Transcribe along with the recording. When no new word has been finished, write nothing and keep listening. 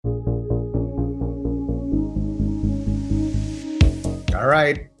All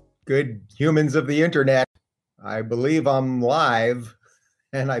right, good humans of the internet. I believe I'm live,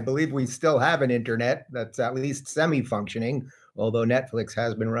 and I believe we still have an internet that's at least semi-functioning, although Netflix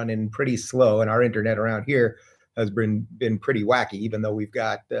has been running pretty slow, and our internet around here has been pretty wacky, even though we've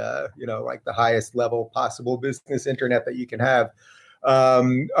got, like the highest level possible business internet that you can have.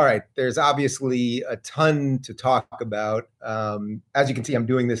 All right, there's obviously a ton to talk about. As you can see, I'm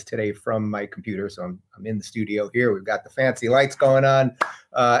doing this today from my computer, so I'm in the studio here. We've got the fancy lights going on,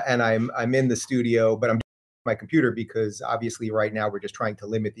 and I'm in the studio, but I'm doing my computer because obviously right now we're just trying to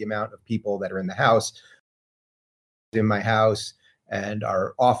limit the amount of people that are in the house. In my house, and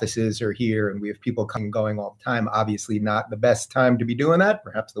our offices are here, and we have people coming and going all the time. Obviously, not the best time to be doing that.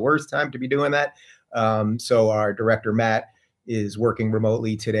 Perhaps the worst time to be doing that. So our director Matt is working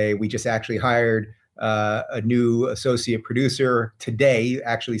remotely today. We just actually hired a new associate producer today,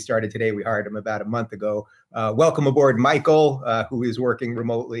 actually started today. We hired him about a month ago. Welcome aboard, Michael, who is working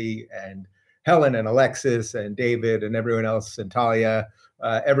remotely, and Helen and Alexis and David and everyone else, and Talia.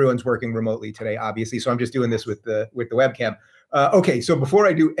 Everyone's working remotely today, obviously. So I'm just doing this with the webcam. Okay, so before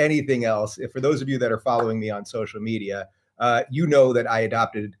I do anything else, if for those of you that are following me on social media, you know that I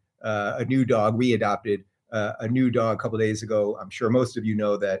adopted a new dog. We adopted a new dog a couple of days ago. I'm sure most of you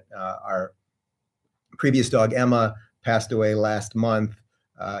know that our previous dog, Emma, passed away last month.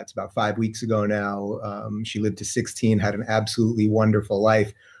 It's about 5 weeks ago now. She lived to 16, had an absolutely wonderful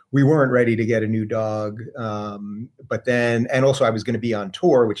life. We weren't ready to get a new dog. But then, and also I was going to be on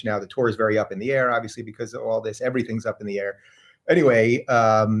tour, which now the tour is very up in the air, obviously, because of all this, everything's up in the air. Anyway,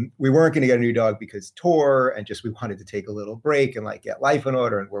 we weren't going to get a new dog because tour, and just we wanted to take a little break and like get life in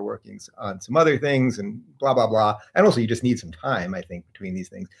order, and we're working on some other things and blah, blah, blah. And also you just need some time, I think, between these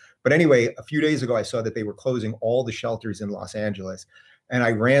things. But anyway, a few days ago, I saw that they were closing all the shelters in Los Angeles, and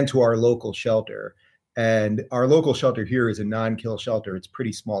I ran to our local shelter. And our local shelter here is a non-kill shelter. It's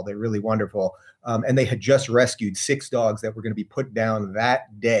pretty small. They're really wonderful. And they had just rescued 6 dogs that were going to be put down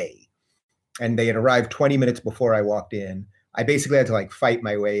that day. And they had arrived 20 minutes before I walked in. I basically had to like fight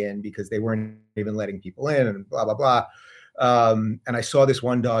my way in because they weren't even letting people in and blah, blah, blah. And I saw this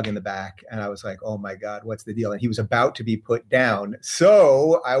one dog in the back, and I was like, oh my God, what's the deal? And he was about to be put down.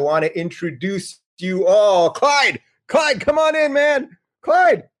 So I want to introduce you all. Clyde, come on in, man.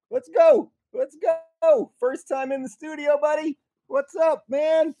 Clyde, let's go. Let's go. First time in the studio, buddy. What's up,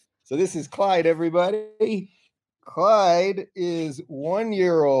 man? So this is Clyde, everybody. Clyde is 1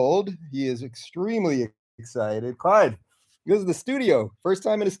 year old. He is extremely excited. Clyde, this is the studio. First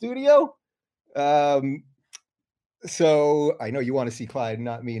time in a studio. So I know you want to see Clyde,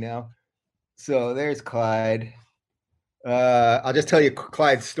 not me now. So there's Clyde. I'll just tell you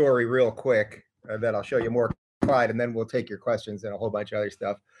Clyde's story real quick. Then I'll show you more Clyde, and then we'll take your questions and a whole bunch of other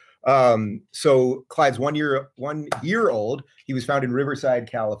stuff. So Clyde's 1 year old. He was found in Riverside,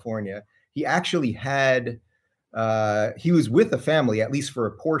 California. He actually had, he was with a family, at least for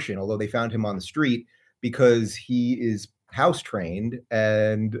a portion, although they found him on the street because he is house trained.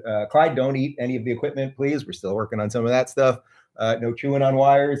 And Clyde, don't eat any of the equipment, please. We're still working on some of that stuff. No chewing on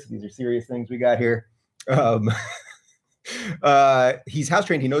wires. These are serious things we got here. He's house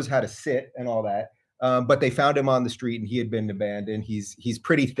trained. He knows how to sit and all that. But they found him on the street, and he had been abandoned. He's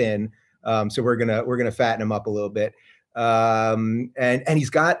pretty thin, so we're gonna fatten him up a little bit. And he's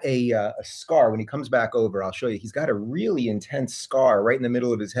got a scar. When he comes back over, I'll show you. He's got a really intense scar right in the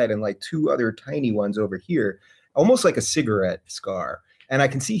middle of his head, and like 2 other tiny ones over here, almost like a cigarette scar. And I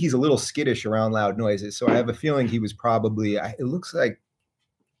can see he's a little skittish around loud noises. So I have a feeling he was probably. It looks like,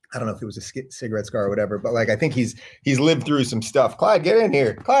 I don't know if it was a cigarette scar or whatever, but like I think he's lived through some stuff. Clyde, get in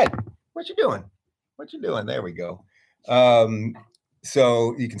here. Clyde, what you doing? What you doing? There we go.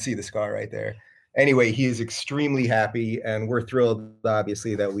 So you can see the scar right there. Anyway, he is extremely happy, and we're thrilled,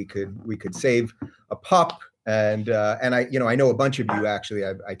 obviously, that we could save a pup. And I know a bunch of you actually.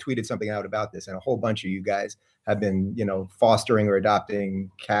 I tweeted something out about this, and a whole bunch of you guys have been fostering or adopting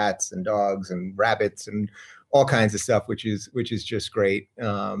cats and dogs and rabbits and all kinds of stuff, which is just great,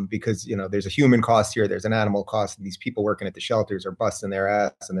 because there's a human cost here, there's an animal cost, and these people working at the shelters are busting their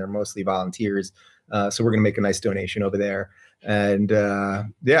ass, and they're mostly volunteers. So we're gonna make a nice donation over there, and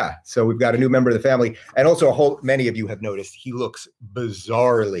so we've got a new member of the family, and also many of you have noticed he looks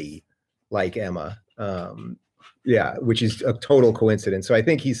bizarrely like Emma, which is a total coincidence. So I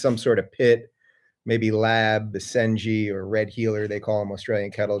think he's some sort of pit, maybe lab, the Senji or red heeler, they call him,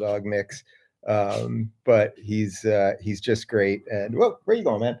 Australian kettle dog mix. But he's just great. And whoa, where are you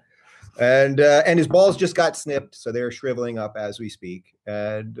going, man? And his balls just got snipped, so they're shriveling up as we speak.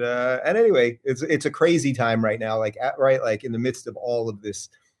 And anyway, it's a crazy time right now, like in the midst of all of this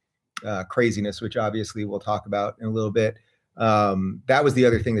craziness, which obviously we'll talk about in a little bit. That was the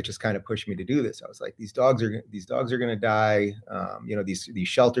other thing that just kind of pushed me to do this. I was like, these dogs are going to die. These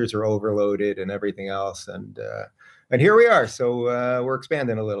shelters are overloaded and everything else. And here we are. So we're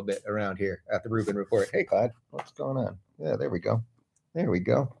expanding a little bit around here at the Rubin Report. Hey, Clyde, what's going on? Yeah, there we go. There we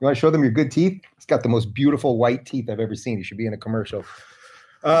go. You want to show them your good teeth? He's got the most beautiful white teeth I've ever seen. He should be in a commercial.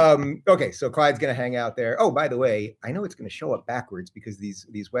 Okay, so Clyde's going to hang out there. Oh, by the way, I know it's going to show up backwards because these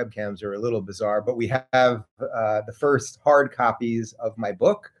webcams are a little bizarre, but we have the first hard copies of my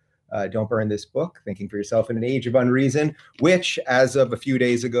book, Don't Burn This Book, Thinking for Yourself in an Age of Unreason, which as of a few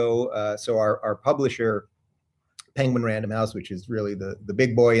days ago, so our publisher, Penguin Random House, which is really the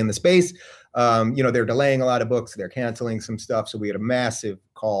big boy in the space, they're delaying a lot of books. They're canceling some stuff. So we had a massive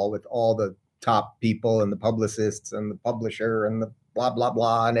call with all the top people and the publicists and the publisher and the blah, blah,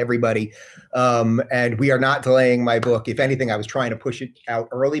 blah, and everybody. And we are not delaying my book. If anything, I was trying to push it out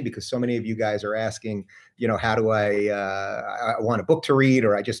early because so many of you guys are asking, how do I want a book to read,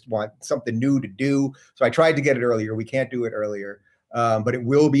 or I just want something new to do. So I tried to get it earlier. We can't do it earlier. But it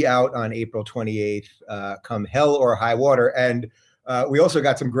will be out on April 28th, come hell or high water. And we also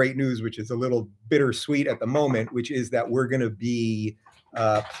got some great news, which is a little bittersweet at the moment, which is that we're going to be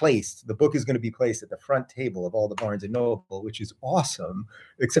the book is going to be placed at the front table of all the Barnes & Noble, which is awesome,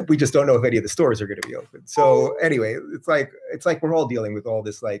 except we just don't know if any of the stores are going to be open. So anyway, it's like we're all dealing with all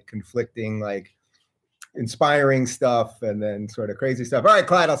this like conflicting, like inspiring stuff and then sort of crazy stuff. All right,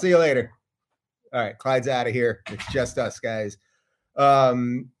 Clyde, I'll see you later. All right, Clyde's out of here. It's just us, guys.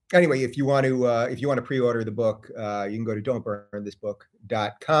 Anyway, if you want to pre-order the book, you can go to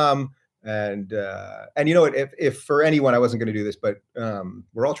don'tburnthisbook.com. And you know what, if for anyone, I wasn't going to do this, but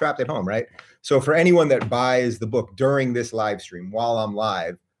we're all trapped at home, right? So for anyone that buys the book during this live stream while I'm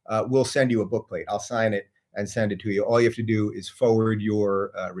live, we'll send you a book plate. I'll sign it and send it to you. All you have to do is forward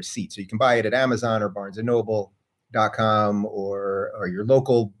your receipt. So you can buy it at Amazon or barnesandnoble.com or your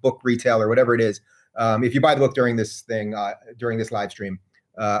local book retailer, whatever it is. If you buy the book during this thing, during this live stream,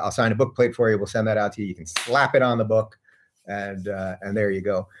 I'll sign a book plate for you. We'll send that out to you. You can slap it on the book, and there you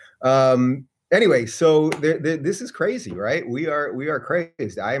go. Anyway, so this is crazy, right? We are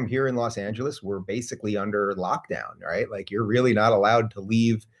crazed. I am here in Los Angeles. We're basically under lockdown, right? Like you're really not allowed to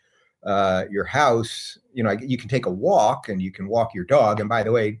leave your house. You can take a walk and you can walk your dog. And by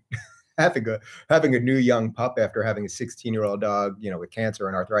the way, having a new young pup after having a 16-year-old dog, with cancer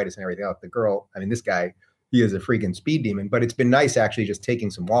and arthritis and everything else, the girl, I mean, this guy, he is a freaking speed demon. But it's been nice actually just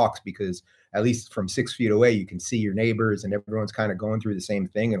taking some walks, because at least from 6 feet away, you can see your neighbors and everyone's kind of going through the same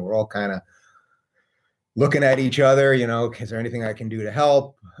thing. And we're all kind of looking at each other, is there anything I can do to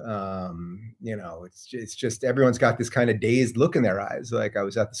help? It's just everyone's got this kind of dazed look in their eyes. Like I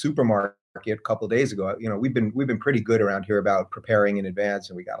was at the supermarket a couple of days ago. We've been pretty good around here about preparing in advance,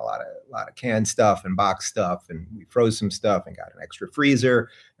 and we got a lot of canned stuff and box stuff, and we froze some stuff and got an extra freezer.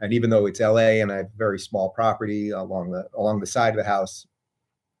 And even though it's LA and I have a very small property along the side of the house,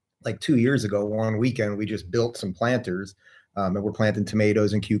 like 2 years ago, one weekend, we just built some planters. And we're planting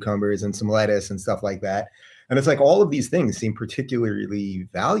tomatoes and cucumbers and some lettuce and stuff like that. And it's like all of these things seem particularly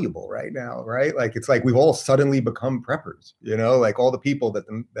valuable right now, right? Like it's like we've all suddenly become preppers, like all the people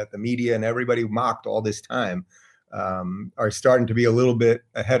that the media and everybody mocked all this time are starting to be a little bit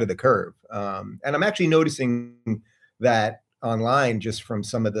ahead of the curve. And I'm actually noticing that online, just from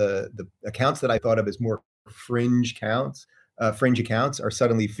some of the accounts that I thought of as more fringe accounts are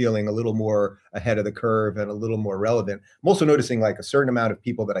suddenly feeling a little more ahead of the curve and a little more relevant. I'm also noticing like a certain amount of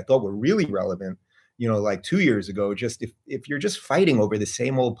people that I thought were really relevant, like 2 years ago, just if you're just fighting over the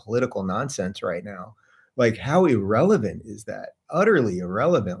same old political nonsense right now, like how irrelevant is that? Utterly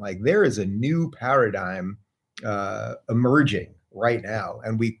irrelevant. Like there is a new paradigm emerging right now,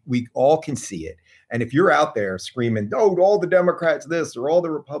 and we all can see it. And if you're out there screaming, oh, all the Democrats this or all the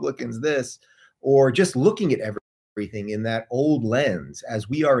Republicans this, or just looking at everything in that old lens, as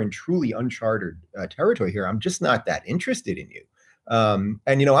we are in truly uncharted territory here, I'm just not that interested in you. And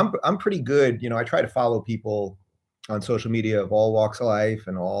I'm pretty good. I try to follow people on social media of all walks of life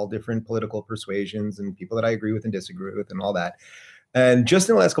and all different political persuasions and people that I agree with and disagree with and all that. And just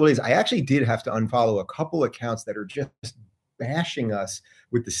in the last couple of days, I actually did have to unfollow a couple accounts that are just bashing us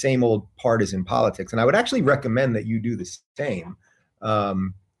with the same old partisan politics. And I would actually recommend that you do the same.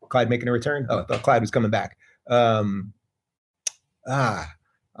 Clyde making a return? Oh, I thought Clyde was coming back. I'm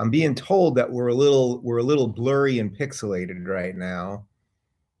being told that we're a little blurry and pixelated right now.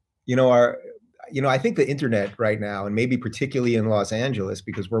 I think the internet right now, and maybe particularly in Los Angeles,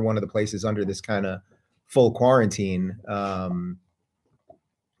 because we're one of the places under this kind of full quarantine,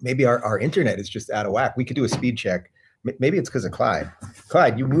 maybe our internet is just out of whack. We could do a speed check. Maybe it's because of Clyde.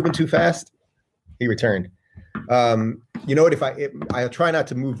 Clyde, you moving too fast? He returned. You know what? I'll try not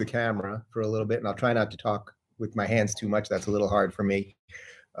to move the camera for a little bit, and I'll try not to talk with my hands too much. That's a little hard for me,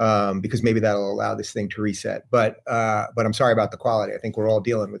 because maybe that'll allow this thing to reset. But I'm sorry about the quality. I think we're all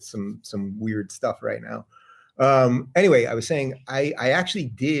dealing with some weird stuff right now. Anyway, I was saying I actually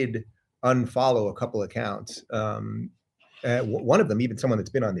did unfollow a couple accounts. One of them, even someone that's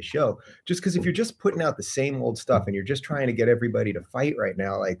been on the show, just because if you're just putting out the same old stuff and you're just trying to get everybody to fight right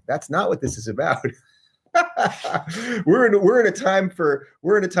now, like that's not what this is about. we're in a time for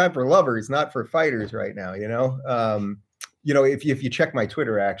lovers, not for fighters right now. If you check my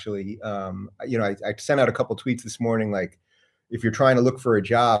Twitter, actually, I sent out a couple tweets this morning, like if you're trying to look for a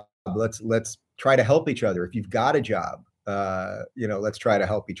job, let's try to help each other. If you've got a job, let's try to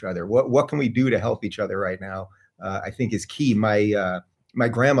help each other. What can we do to help each other right now? I think is key. My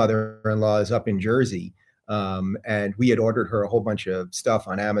grandmother-in-law is up in Jersey, and we had ordered her a whole bunch of stuff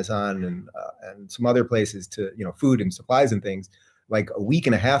on Amazon and some other places to, food and supplies and things, like a week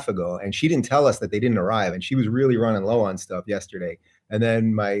and a half ago, and she didn't tell us that they didn't arrive, and she was really running low on stuff yesterday. And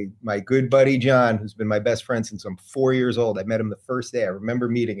then my good buddy John, who's been my best friend since I'm 4 years old, I met him the first day. I remember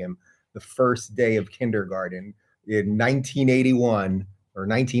meeting him the first day of kindergarten in 1981 or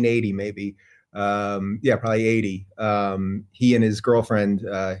 1980 maybe. Probably 80. He and his girlfriend,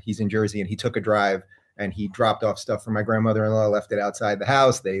 he's in Jersey, and he took a drive and he dropped off stuff for my grandmother-in-law, left it outside the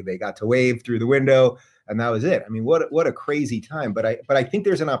house. They got to wave through the window, and that was it. I mean, what a crazy time. But I think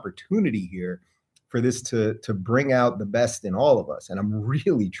there's an opportunity here for this to bring out the best in all of us. And I'm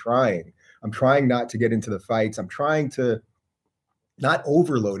really trying. I'm trying not to get into the fights. I'm trying to not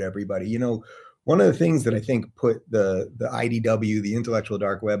overload everybody. One of the things that I think put the IDW, the intellectual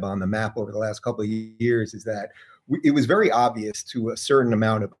dark web, on the map over the last couple of years is that it was very obvious to a certain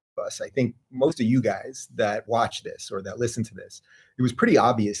amount of us. I think most of you guys that watch this or that listen to this, it was pretty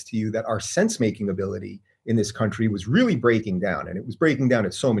obvious to you that our sense-making ability in this country was really breaking down. And it was breaking down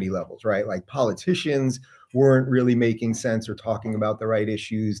at so many levels, right? Like politicians weren't really making sense or talking about the right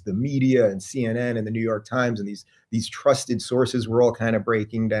issues. The media and CNN and the New York Times and these trusted sources were all kind of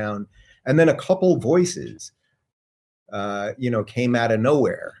breaking down. And then a couple voices, came out of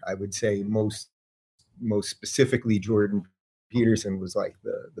nowhere. I would say most specifically Jordan Peterson was like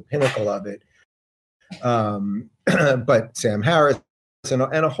the pinnacle of it. But Sam Harris and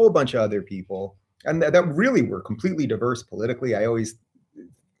a whole bunch of other people, and that really were completely diverse politically. I always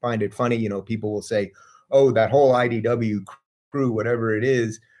find it funny, people will say, oh, that whole IDW crew, whatever it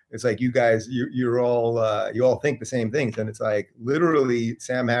is, it's like you guys, you all think the same things. And it's like literally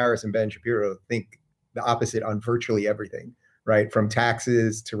Sam Harris and Ben Shapiro think the opposite on virtually everything, right? From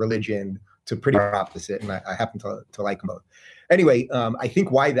taxes to religion to pretty opposite. And I happen to like them both. Anyway, I think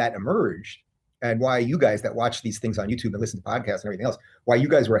why that emerged and why you guys that watch these things on YouTube and listen to podcasts and everything else, why you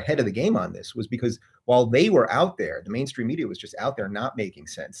guys were ahead of the game on this was because while they were out there, the mainstream media was just out there not making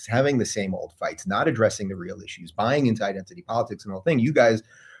sense, having the same old fights, not addressing the real issues, buying into identity politics and the whole thing. You guys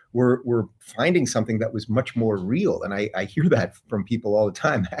were finding something that was much more real. And I hear that from people all the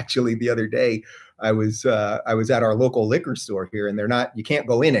time. Actually, the other day, I was at our local liquor store here, and you can't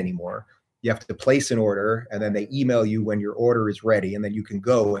go in anymore. You have to place an order, and then they email you when your order is ready, and then you can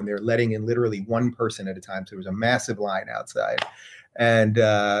go, and they're letting in literally one person at a time. So there was a massive line outside. And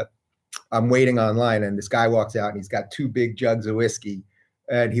I'm waiting online, and this guy walks out, and he's got 2 big jugs of whiskey.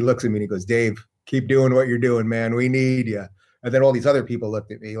 And he looks at me, and he goes, "Dave, keep doing what you're doing, man. We need you." And then all these other people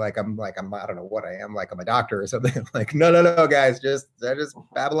looked at me like I'm I don't know what I am, like I'm a doctor or something. I'm like, no, guys, I just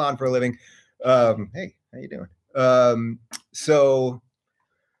babble on for a living. Hey, how you doing? So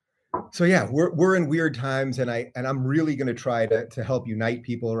yeah, we're in weird times, and I'm really going to try to help unite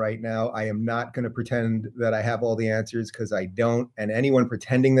people right now. I am not going to pretend that I have all the answers, because I don't. And anyone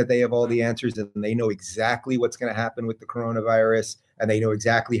pretending that they have all the answers and they know exactly what's going to happen with the coronavirus, and they know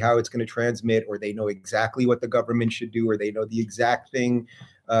exactly how it's going to transmit, or they know exactly what the government should do, or they know the exact thing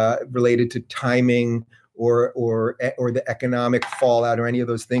related to timing or the economic fallout or any of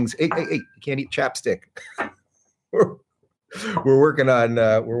those things. Hey, you can't eat chapstick. We're working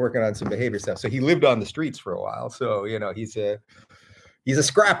on some behavior stuff. So he lived on the streets for a while. So, he's a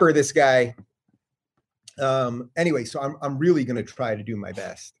scrapper, this guy. Anyway, so I'm really going to try to do my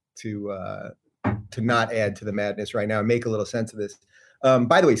best to not add to the madness right now and make a little sense of this.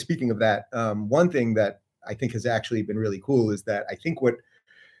 By the way, speaking of that, one thing that I think has actually been really cool is that I think what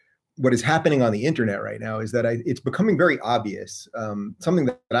is happening on the internet right now is that it's becoming very obvious. Something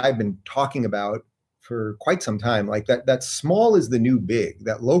that I've been talking about for quite some time, like that small is the new big,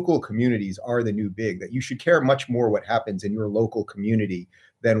 that local communities are the new big, that you should care much more what happens in your local community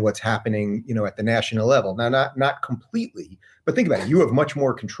than what's happening, at the national level. Now, not completely, but think about it. You have much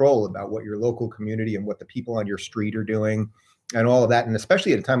more control about what your local community and what the people on your street are doing and all of that. And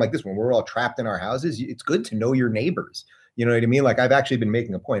especially at a time like this, when we're all trapped in our houses, it's good to know your neighbors. You know what I mean? Like, I've actually been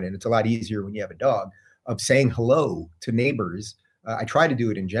making a point, and it's a lot easier when you have a dog, of saying hello to neighbors. I try to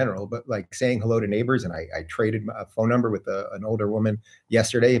do it in general, but like saying hello to neighbors. And I traded a phone number with an older woman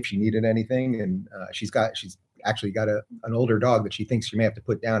yesterday if she needed anything. And she's actually got an older dog that she thinks she may have to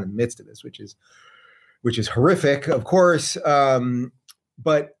put down in the midst of this, which is horrific, of course.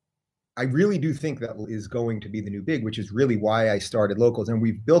 But I really do think that is going to be the new big, which is really why I started Locals. And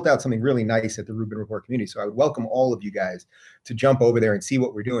we've built out something really nice at the Rubin Report community. So I would welcome all of you guys to jump over there and see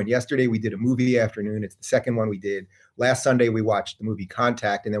what we're doing. Yesterday, we did a movie afternoon. It's the second one we did. Last Sunday, we watched the movie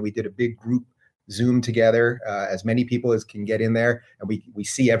Contact, and then we did a big group Zoom together, as many people as can get in there. And we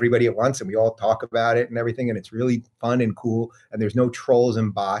see everybody at once, and we all talk about it and everything. And it's really fun and cool. And there's no trolls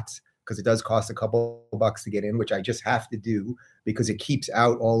and bots, because it does cost a couple bucks to get in, which I just have to do because it keeps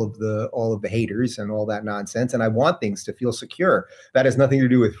out all of the haters and all that nonsense. And I want things to feel secure. That has nothing to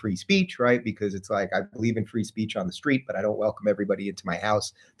do with free speech, right? Because it's like, I believe in free speech on the street, but I don't welcome everybody into my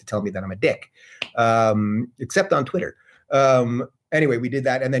house to tell me that I'm a dick, except on Twitter. Anyway, we did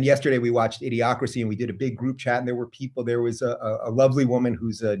that. And then yesterday we watched Idiocracy, and we did a big group chat, and there were people. There was a lovely woman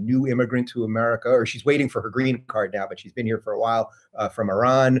who's a new immigrant to America, or she's waiting for her green card now, but she's been here for a while, from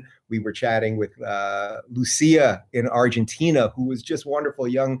Iran. We were chatting with Lucia in Argentina, who was just wonderful,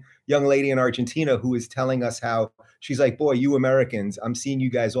 young lady in Argentina, who was telling us how she's like, boy, you Americans, I'm seeing you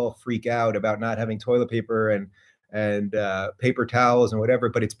guys all freak out about not having toilet paper and paper towels and whatever,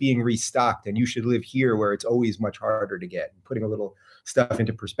 but it's being restocked, and you should live here where it's always much harder to get. Putting a little stuff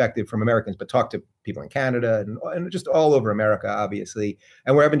into perspective from Americans, but talk to people in Canada and just all over America, obviously.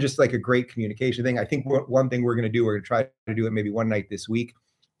 And we're having just like a great communication thing. I think one thing we're going to do, we're going to try to do it maybe one night this week,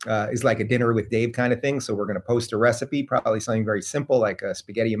 is like a dinner with Dave kind of thing. So we're going to post a recipe, probably something very simple, like a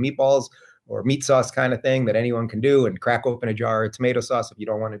spaghetti and meatballs or meat sauce kind of thing that anyone can do, and crack open a jar of tomato sauce if you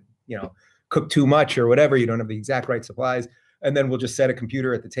don't want to, cook too much or whatever, you don't have the exact right supplies. And then we'll just set a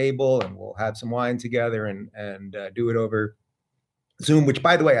computer at the table, and we'll have some wine together and do it over Zoom, which,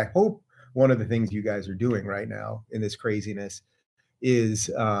 by the way, I hope one of the things you guys are doing right now in this craziness is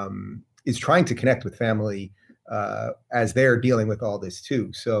trying to connect with family as they're dealing with all this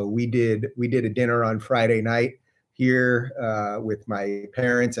too. So we did a dinner on Friday night here with my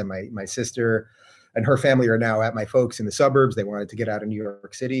parents, and my sister and her family are now at my folks in the suburbs. They wanted to get out of New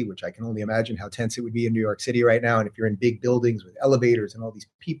York City, which I can only imagine how tense it would be in New York City right now. And if you're in big buildings with elevators and all these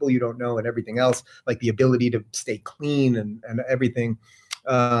people you don't know and everything else, like the ability to stay clean and everything.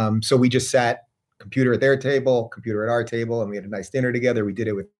 So we just sat, computer at their table, computer at our table, and we had a nice dinner together. We did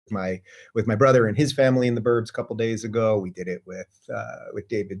it with my brother and his family in the burbs a couple days ago. We did it with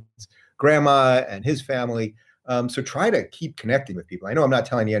David's grandma and his family. So try to keep connecting with people. I know I'm not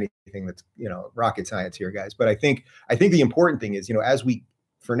telling you anything that's, rocket science here, guys, but I think the important thing is, as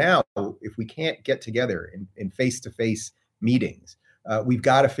for now, if we can't get together in face-to-face meetings, we've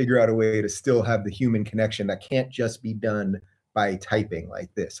got to figure out a way to still have the human connection that can't just be done by typing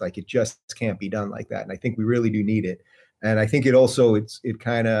like this. Like, it just can't be done like that. And I think we really do need it. And I think it also, it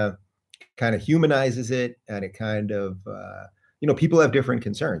kind of humanizes it, and it kind of, people have different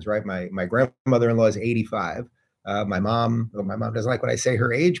concerns, right? My grandmother-in-law is 85. My mom doesn't like when I say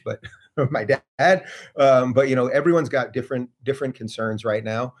her age, but my dad. But everyone's got different concerns right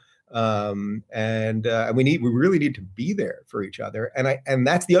now, and we really need to be there for each other. And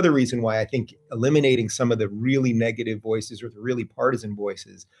that's the other reason why I think eliminating some of the really negative voices or the really partisan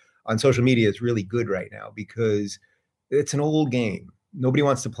voices on social media is really good right now, because it's an old game. Nobody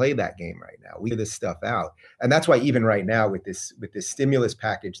wants to play that game right now. We figure this stuff out. And that's why even right now with this stimulus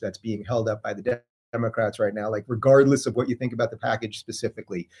package that's being held up by the Democrats right now, like, regardless of what you think about the package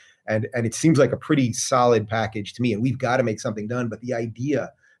specifically, and it seems like a pretty solid package to me, and we've got to make something done. But the idea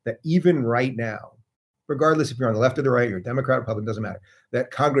that even right now, regardless if you're on the left or the right, you're a Democrat, Republican, doesn't matter,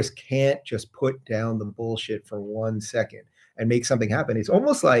 that Congress can't just put down the bullshit for 1 second and make something happen. It's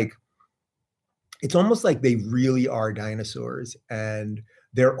almost like they really are dinosaurs, and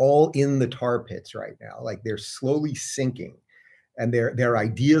they're all in the tar pits right now. Like, they're slowly sinking, and their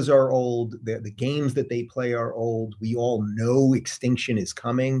ideas are old. The games that they play are old. We all know extinction is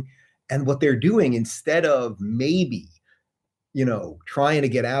coming. And what they're doing, instead of maybe, trying to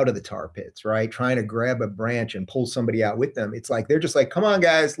get out of the tar pits, right? Trying to grab a branch and pull somebody out with them. It's like, they're just like, come on,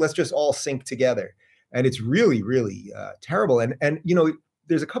 guys, let's just all sink together. And it's really, really terrible. And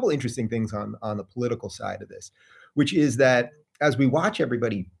there's a couple interesting things on the political side of this, which is that as we watch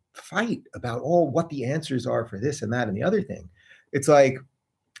everybody fight about what the answers are for this and that and the other thing, it's like,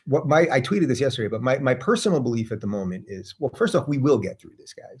 I tweeted this yesterday, but my personal belief at the moment is, well, first off, we will get through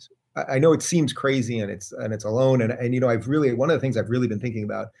this, guys. I know it seems crazy and it's alone. And, I've really, one of the things I've really been thinking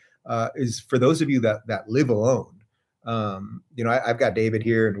about is for those of you that live alone. I've got David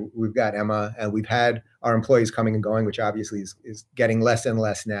here and we've got Emma, and we've had our employees coming and going, which obviously is getting less and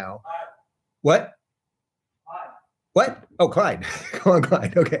less now. What? What? Oh, Clyde. Come on,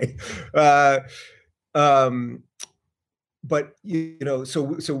 Clyde. Okay. But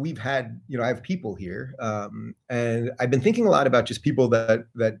so we've had, I have people here, and I've been thinking a lot about just people that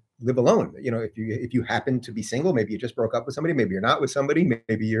live alone. If you happen to be single, maybe you just broke up with somebody, maybe you're not with somebody,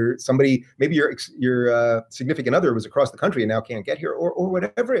 maybe your significant other was across the country and now can't get here, or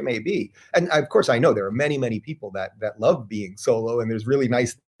whatever it may be. And of course, I know there are many people that love being solo, and there's really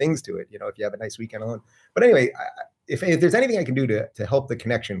nice things to it. If you have a nice weekend alone. But anyway, if there's anything I can do to help the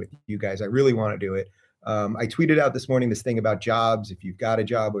connection with you guys, I really want to do it. I tweeted out this morning this thing about jobs, if you've got a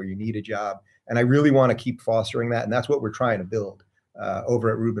job or you need a job. And I really want to keep fostering that. And that's what we're trying to build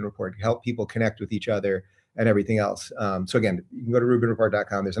over at Rubin Report, to help people connect with each other and everything else. So again, you can go to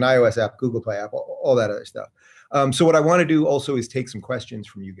rubinreport.com. There's an iOS app, Google Play app, all that other stuff. So what I want to do also is take some questions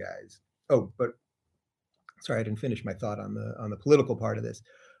from you guys. Oh, but sorry, I didn't finish my thought on the political part of this.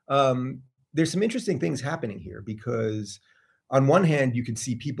 There's some interesting things happening here, because on one hand, you can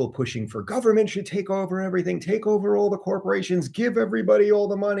see people pushing for government should take over everything, take over all the corporations, give everybody all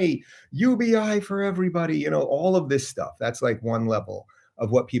the money, UBI for everybody, all of this stuff. That's like one level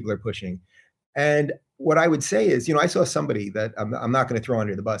of what people are pushing. And what I would say is, I saw somebody that I'm not going to throw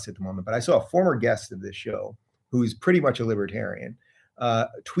under the bus at the moment, but I saw a former guest of this show who's pretty much a libertarian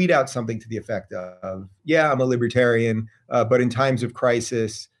tweet out something to the effect of, yeah, I'm a libertarian, but in times of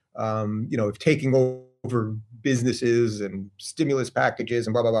crisis, if taking over businesses and stimulus packages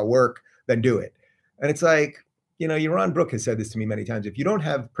and blah, blah, blah work, then do it. And it's like, Yaron Brook has said this to me many times. If you don't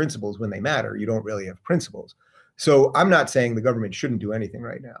have principles when they matter, you don't really have principles. So I'm not saying the government shouldn't do anything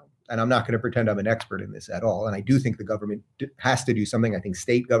right now. And I'm not going to pretend I'm an expert in this at all. And I do think the government has to do something. I think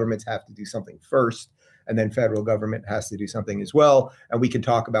state governments have to do something first, and then federal government has to do something as well. And we can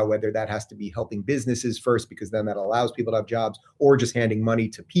talk about whether that has to be helping businesses first, because then that allows people to have jobs, or just handing money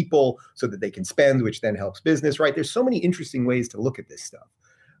to people so that they can spend, which then helps business, right? There's so many interesting ways to look at this stuff.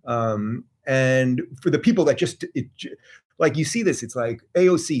 And for the people that like you see this, it's like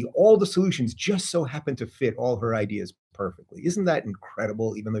AOC, all the solutions just so happen to fit all her ideas perfectly. Isn't that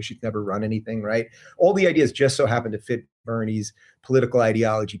incredible? Even though she's never run anything, right? All the ideas just so happen to fit Bernie's political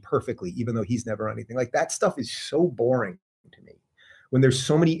ideology perfectly, even though he's never run anything. Like, that stuff is so boring to me, when there's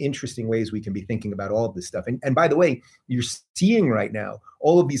so many interesting ways we can be thinking about all of this stuff. And by the way, you're seeing right now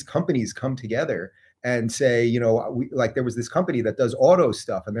all of these companies come together and say, like there was this company that does auto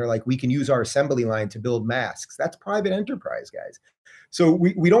stuff, and they're like, we can use our assembly line to build masks. That's private enterprise, guys. So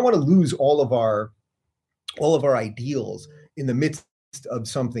we don't want to lose all of our ideals in the midst of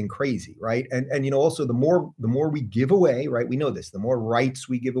something crazy, right? And also the more we give away, right? We know this, the more rights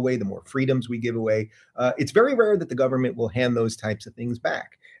we give away, the more freedoms we give away. It's very rare that the government will hand those types of things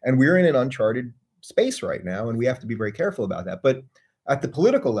back. And we're in an uncharted space right now, and we have to be very careful about that. But at the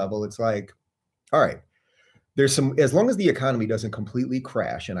political level, it's like, all right, there's some, as long as the economy doesn't completely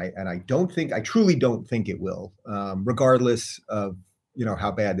crash, and I truly don't think it will, regardless of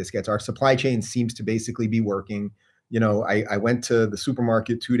how bad this gets. Our supply chain seems to basically be working. I went to the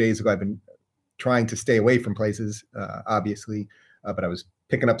supermarket 2 days ago. I've been trying to stay away from places, obviously, but I was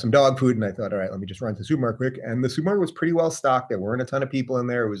picking up some dog food, and I thought, all right, let me just run to the supermarket quick. And the supermarket was pretty well stocked. There weren't a ton of people in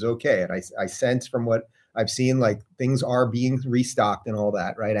there. It was okay. And I sense from what I've seen, like, things are being restocked and all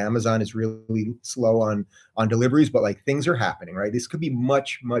that, right? Amazon is really slow on deliveries, but like, things are happening, right? This could be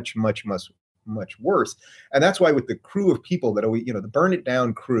much, much, much, much, much worse. And that's why with the crew of people that always, the burn it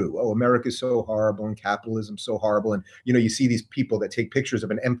down crew, oh, America's so horrible and capitalism's so horrible. And, you see these people that take pictures of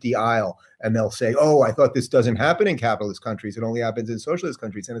an empty aisle and they'll say, oh, I thought this doesn't happen in capitalist countries. It only happens in socialist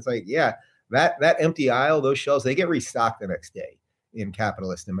countries. And it's like, yeah, that empty aisle, those shelves, they get restocked the next day in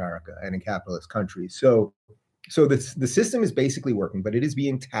capitalist America and in capitalist countries. So the system is basically working, but it is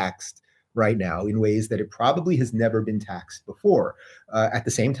being taxed right now in ways that it probably has never been taxed before. At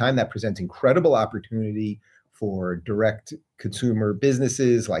the same time, that presents incredible opportunity for direct consumer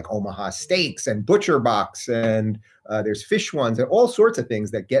businesses like Omaha Steaks and Butcher Box, and there's Fish Ones and all sorts of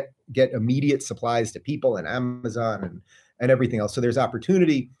things that get immediate supplies to people, and Amazon and everything else. So there's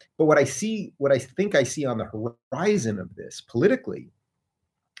opportunity. But what I think I see on the horizon of this politically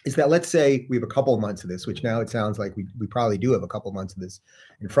is that, let's say we have a couple of months of this, which now it sounds like we probably do have a couple of months of this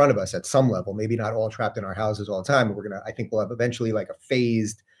in front of us at some level, maybe not all trapped in our houses all the time, but I think we'll have eventually like a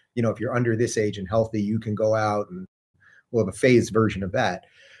phased, if you're under this age and healthy, you can go out, and we'll have a phased version of that.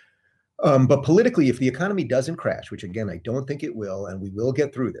 But politically, if the economy doesn't crash, which again, I don't think it will, and we will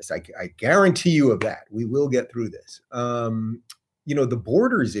get through this, I guarantee you of that, we will get through this. The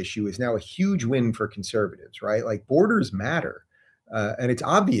borders issue is now a huge win for conservatives, right? Like borders matter, and it's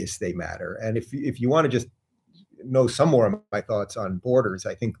obvious they matter. And if you want to just know some more of my thoughts on borders,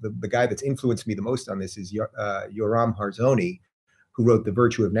 I think the guy that's influenced me the most on this is Yoram Harzoni, who wrote The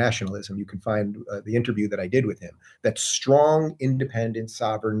Virtue of Nationalism. You can find the interview that I did with him, that strong, independent,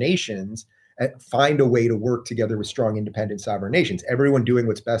 sovereign nations find a way to work together with strong, independent, sovereign nations, everyone doing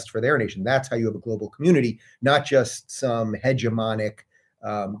what's best for their nation. That's how you have a global community, not just some hegemonic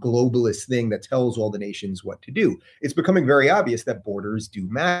globalist thing that tells all the nations what to do. It's becoming very obvious that borders do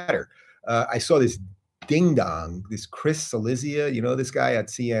matter. I saw this ding dong, this Chris Cillizia, this guy at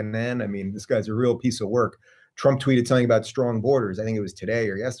CNN. I mean, this guy's a real piece of work. Trump tweeted something about strong borders. I think it was today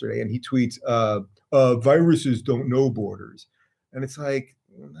or yesterday. And he tweets, viruses don't know borders. And it's like,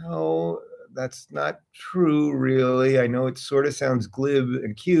 no, that's not true, really. I know it sort of sounds glib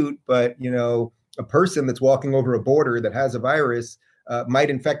and cute, but, a person that's walking over a border that has a virus might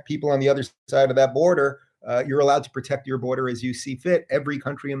infect people on the other side of that border. You're allowed to protect your border as you see fit. Every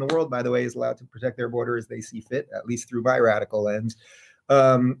country in the world, by the way, is allowed to protect their border as they see fit, at least through my radical lens.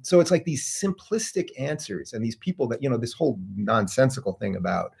 So it's like these simplistic answers, and these people that, this whole nonsensical thing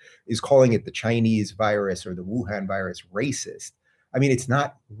about is calling it the Chinese virus or the Wuhan virus racist. I mean, it's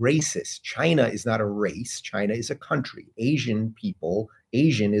not racist. China is not a race. China is a country. Asian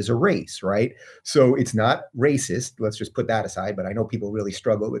is a race, right? So it's not racist. Let's just put that aside. But I know people really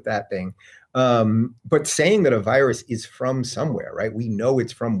struggle with that thing. But saying that a virus is from somewhere, right? We know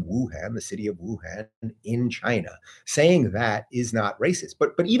it's from Wuhan, the city of Wuhan in China. Saying that is not racist.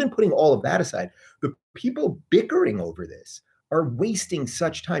 But even putting all of that aside, the people bickering over this are wasting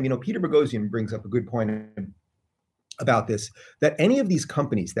such time. Peter Boghossian brings up a good point about this, that any of these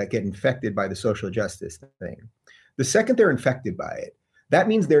companies that get infected by the social justice thing, the second they're infected by it, that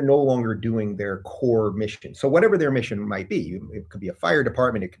means they're no longer doing their core mission. So whatever their mission might be, it could be a fire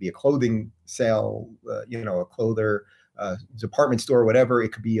department, it could be a clothing sale, a clother, department store, whatever. It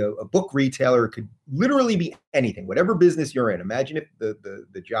could be a book retailer. It could literally be anything, whatever business you're in. Imagine if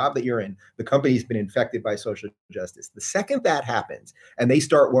the job that you're in, the company's been infected by social justice. The second that happens and they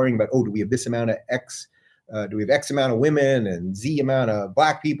start worrying about, do we have this amount of X, do we have X amount of women and Z amount of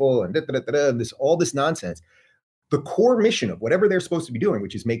Black people and all this nonsense. The core mission of whatever they're supposed to be doing,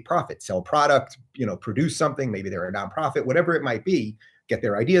 which is make profit, sell product, produce something, maybe they're a nonprofit, whatever it might be, get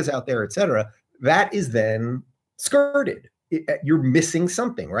their ideas out there, et cetera, that is then skirted. You're missing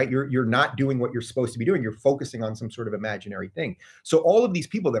something, right? You're not doing what you're supposed to be doing. You're focusing on some sort of imaginary thing. So all of these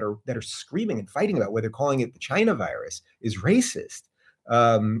people that are screaming and fighting about whether calling it the China virus is racist,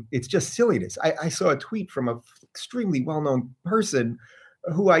 it's just silliness. I saw a tweet from an extremely well-known person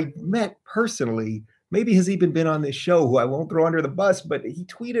who I met personally, maybe has even been on this show, who I won't throw under the bus, but he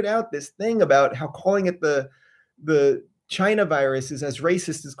tweeted out this thing about how calling it the China virus is as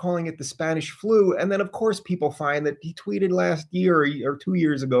racist as calling it the Spanish flu. And then, of course, people find that he tweeted last year or 2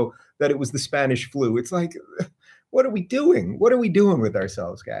 years ago that it was the Spanish flu. It's like, what are we doing? What are we doing with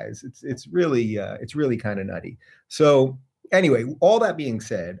ourselves, guys? It's really kind of nutty. So anyway, all that being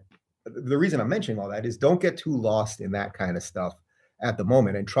said, the reason I'm mentioning all that is don't get too lost in that kind of stuff at the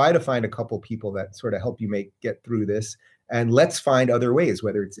moment, and try to find a couple people that sort of help you get through this. And let's find other ways,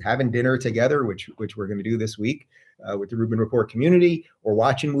 whether it's having dinner together, which we're going to do this week with the Rubin Report community, or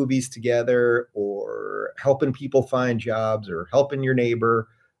watching movies together, or helping people find jobs, or helping your neighbor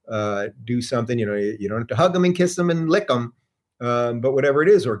do something. You don't have to hug them and kiss them and lick them, but whatever it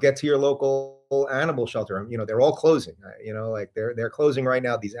is, or get to your local animal shelter. They're all closing. Like they're closing right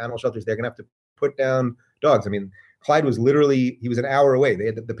now. These animal shelters, they're going to have to put down dogs. I mean, Clyde was he was an hour away.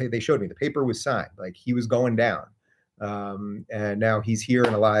 They showed me the paper was signed, like he was going down. And now he's here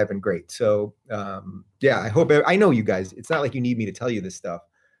and alive and great. So yeah, I know you guys, it's not like you need me to tell you this stuff.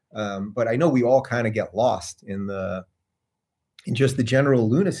 But I know we all kind of get lost in just the general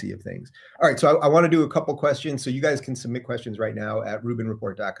lunacy of things. All right, so I want to do a couple questions. So you guys can submit questions right now at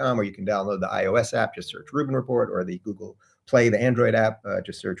rubinreport.com, or you can download the iOS app, just search Rubin Report, or the Google Play, the Android app,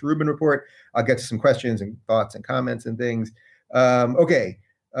 just search Rubin Report. I'll get to some questions and thoughts and comments and things. Okay.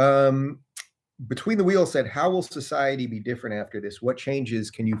 Between the Wheels said, how will society be different after this? What changes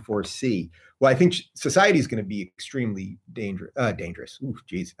can you foresee? Well, I think society is going to be extremely dangerous. Ooh,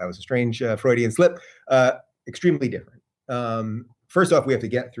 geez, that was a strange Freudian slip. Extremely different. First off, we have to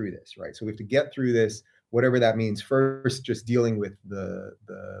get through this, right? So we have to get through this, whatever that means. First, just dealing with the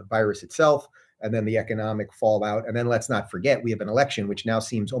virus itself, and then the economic fallout. And then let's not forget, we have an election, which now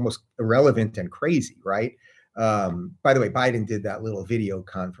seems almost irrelevant and crazy, right? By the way, Biden did that little video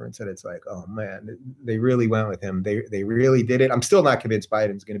conference, and it's like, oh man, they really went with him. They really did it. I'm still not convinced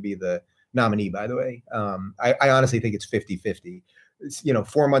Biden's going to be the nominee, by the way. I honestly think it's 50-50.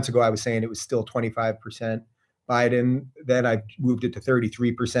 4 months ago, I was saying it was still 25% Biden. Then I moved it to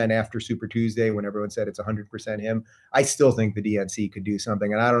 33% after Super Tuesday when everyone said it's 100% him. I still think the DNC could do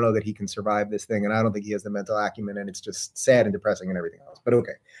something, and I don't know that he can survive this thing, and I don't think he has the mental acumen, and it's just sad and depressing and everything else. But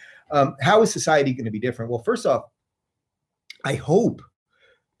okay. How is society going to be different? Well, first off, I hope,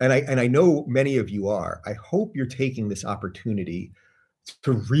 and I know many of you are, I hope you're taking this opportunity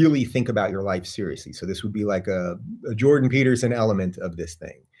to really think about your life seriously. So this would be like a Jordan Peterson element of this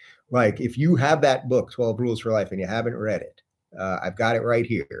thing. Like if you have that book, 12 Rules for Life, and you haven't read it, I've got it right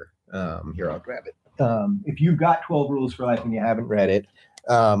here. Here, I'll grab it. If you've got 12 Rules for Life and you haven't read it,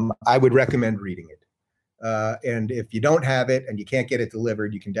 I would recommend reading it. And if you don't have it and you can't get it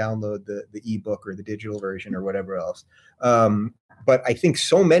delivered, you can download the ebook or the digital version or whatever else. But I think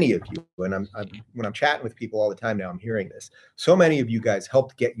so many of you, and when I'm chatting with people all the time now, I'm hearing this. So many of you guys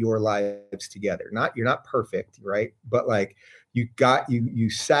helped get your lives together. You're not perfect, right? But like you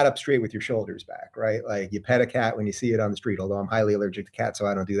sat up straight with your shoulders back, right? Like you pet a cat when you see it on the street, although I'm highly allergic to cats, so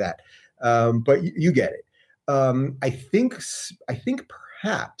I don't do that. But you get it. I think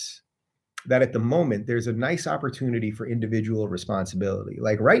perhaps that at the moment there's a nice opportunity for individual responsibility.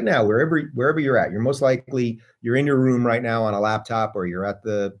 Like right now, wherever you're at, you're most likely you're in your room right now on a laptop, or you're at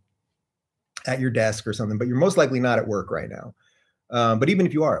your desk or something, but you're most likely not at work right now. But even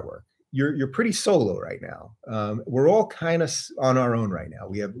if you are at work, you're pretty solo right now. We're all kind of on our own right now.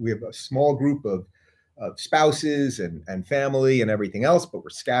 We have a small group of spouses and family and everything else, but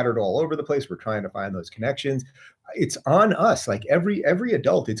we're scattered all over the place. We're trying to find those connections. It's on us, like every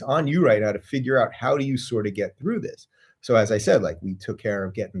adult, it's on you right now to figure out how do you sort of get through this. So as I said, like we took care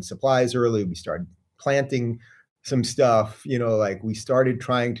of getting supplies early. We started planting some stuff, like we started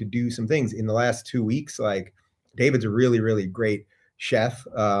trying to do some things in the last 2 weeks. Like David's a really, really great chef.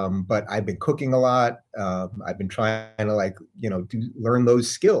 But I've been cooking a lot. I've been trying to learn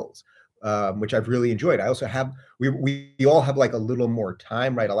those skills. Which I've really enjoyed. I also have, we all have like a little more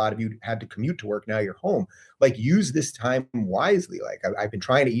time, right? A lot of you had to commute to work. Now you're home. Like use this time wisely. Like I've been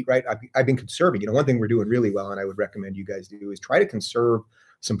trying to eat right. I've been conserving. One thing we're doing really well, and I would recommend you guys do, is try to conserve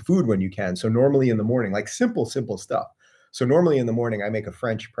some food when you can. So normally in the morning, like simple stuff. So normally in the morning, I make a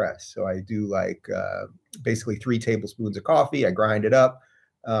French press. So I do like basically 3 tablespoons of coffee. I grind it up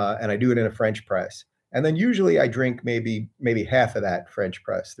and I do it in a French press. And then usually I drink maybe half of that French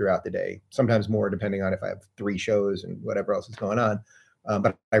press throughout the day, sometimes more, depending on if I have 3 shows and whatever else is going on.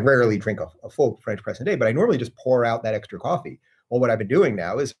 But I rarely drink a full French press a day, but I normally just pour out that extra coffee. Well, what I've been doing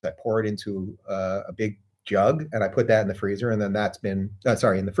now is I pour it into a big jug and I put that in the freezer, and then that's been,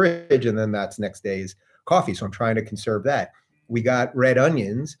 in the fridge, and then that's next day's coffee. So I'm trying to conserve that. We got red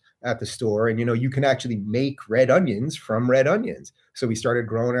onions at the store, and you can actually make red onions from red onions. So we started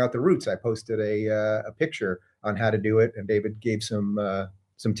growing out the roots. I posted a picture on how to do it, and David gave some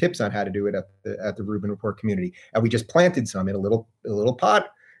tips on how to do it at the Rubin Report community. And we just planted some in a little pot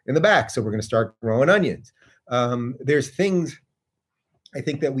in the back. So we're going to start growing onions. There's things I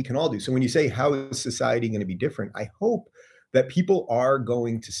think that we can all do. So when you say how is society going to be different, I hope that people are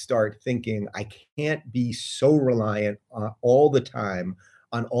going to start thinking, I can't be so reliant all the time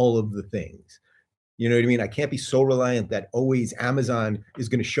on all of the things. You know what I mean? I can't be so reliant that always Amazon is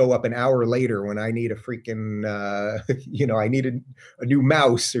going to show up an hour later when I need a freaking, I need a new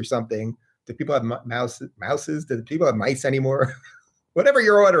mouse or something. Do people have mouses? Do people have mice anymore? Whatever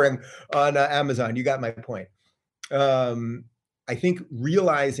you're ordering on Amazon, you got my point. I think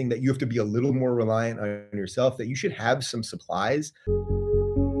realizing that you have to be a little more reliant on yourself, that you should have some supplies.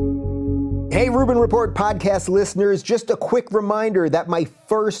 Hey, Rubin Report podcast listeners, just a quick reminder that my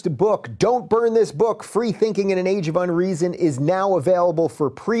first book, Don't Burn This Book, Free Thinking in an Age of Unreason, is now available for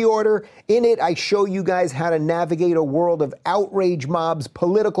pre-order. In it, I show you guys how to navigate a world of outrage mobs,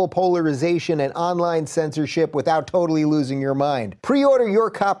 political polarization, and online censorship without totally losing your mind. Pre-order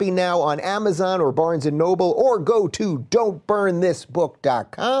your copy now on Amazon or Barnes & Noble, or go to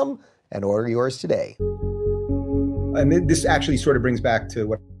don'tburnthisbook.com and order yours today. And this actually sort of brings back to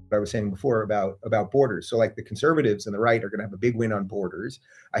what I was saying before about borders. So like the conservatives and the right are going to have a big win on borders.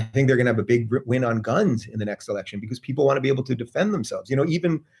 I think they're going to have a big win on guns in the next election because people want to be able to defend themselves.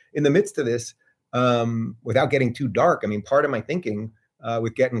 Even in the midst of this, without getting too dark, I mean, part of my thinking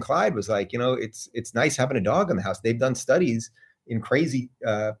with Getting Clyde was like, it's nice having a dog in the house. They've done studies in crazy,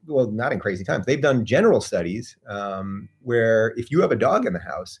 not in crazy times. They've done general studies where if you have a dog in the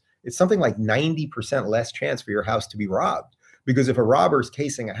house, it's something like 90% less chance for your house to be robbed. Because if a robber's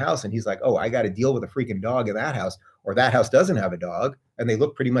casing a house and he's like, oh, I got to deal with a freaking dog in that house, or that house doesn't have a dog and they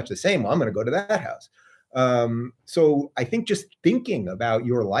look pretty much the same, well, I'm going to go to that house. So I think just thinking about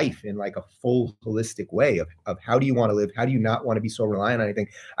your life in like a full holistic way of how do you want to live? How do you not want to be so reliant on anything?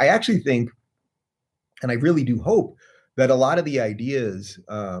 I actually think, and I really do hope, that a lot of the ideas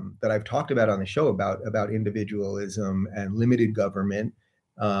that I've talked about on the show about individualism and limited government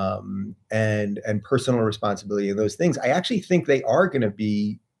and personal responsibility and those things, I actually think they are going to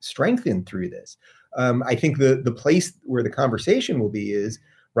be strengthened through this. I think the place where the conversation will be is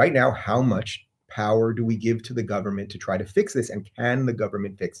right now, how much power do we give to the government to try to fix this? And can the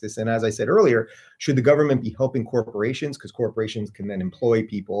government fix this? And as I said earlier, should the government be helping corporations because corporations can then employ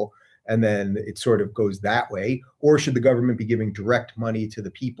people and then it sort of goes that way? Or should the government be giving direct money to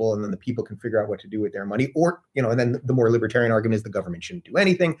the people and then the people can figure out what to do with their money? Or, and then the more libertarian argument is the government shouldn't do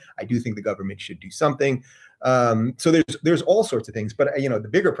anything. I do think the government should do something. So there's all sorts of things. But, the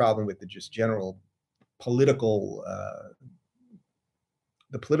bigger problem with the just general political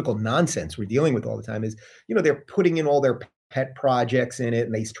the political nonsense we're dealing with all the time is, they're putting in all their pet projects in it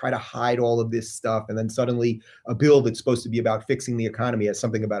and they try to hide all of this stuff. And then suddenly a bill that's supposed to be about fixing the economy has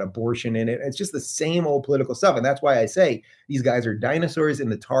something about abortion in it. It's just the same old political stuff. And that's why I say these guys are dinosaurs in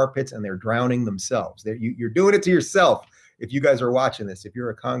the tar pits and they're drowning themselves. You're doing it to yourself. If you guys are watching this, if you're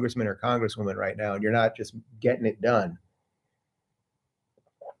a congressman or congresswoman right now and you're not just getting it done,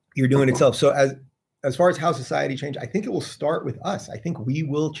 you're doing it yourself. So as far as how society change, I think it will start with us. I think we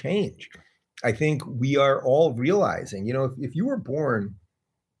will change. I think we are all realizing, if you were born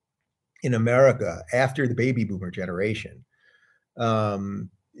in America after the baby boomer generation,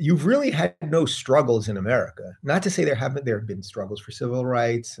 you've really had no struggles in America. Not to say there have been struggles for civil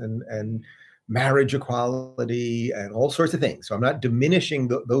rights and marriage equality and all sorts of things. So I'm not diminishing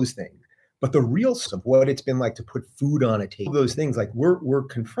those things. But the real of what it's been like to put food on a table, those things, like we're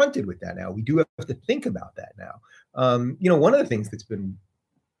confronted with that now. We do have to think about that now. One of the things that's been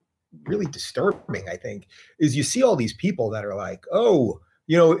really disturbing, I think, is you see all these people that are like, oh,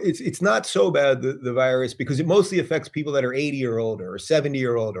 it's not so bad, the virus, because it mostly affects people that are 80 or older or 70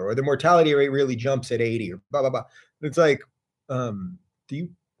 or older, or the mortality rate really jumps at 80 or blah, blah, blah. It's like, do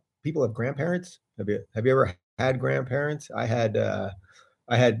people have grandparents? Have you ever had grandparents? I had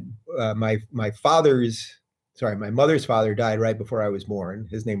my mother's father died right before I was born.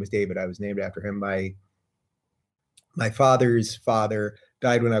 His name was David. I was named after him. My father's father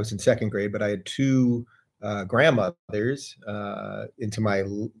died when I was in second grade, but I had two grandmothers into my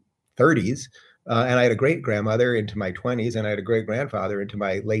 30s, and I had a great grandmother into my 20s, and I had a great grandfather into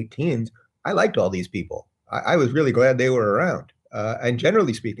my late teens. I liked all these people. I was really glad they were around. And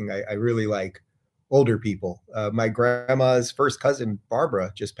generally speaking, I really like older people. My grandma's first cousin,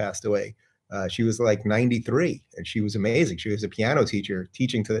 Barbara, just passed away. She was like 93, and she was amazing. She was a piano teacher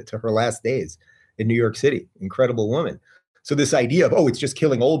teaching to her last days in New York City. Incredible woman. So this idea of, it's just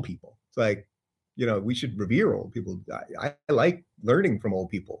killing old people. It's like, we should revere old people. I like learning from old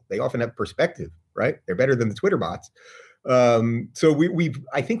people. They often have perspective, right? They're better than the Twitter bots. So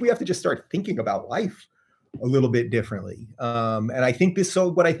I think we have to just start thinking about life a little bit differently. And I think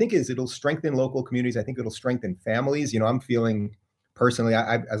what I think is it'll strengthen local communities. I think it'll strengthen families. I'm feeling personally,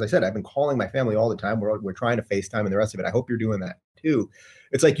 as I said, I've been calling my family all the time. We're trying to FaceTime and the rest of it. I hope you're doing that too.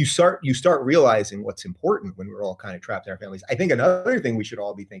 It's like you start realizing what's important when we're all kind of trapped in our families. I think another thing we should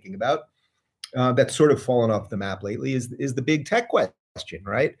all be thinking about that's sort of fallen off the map lately is the big tech question,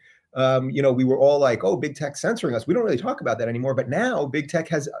 right? We were all like, oh, big tech censoring us. We don't really talk about that anymore. But now big tech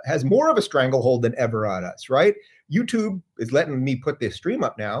has more of a stranglehold than ever on us, right? YouTube is letting me put this stream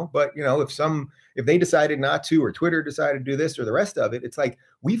up now. But, if they decided not to, or Twitter decided to do this or the rest of it, it's like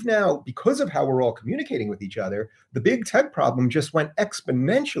we've now, because of how we're all communicating with each other, the big tech problem just went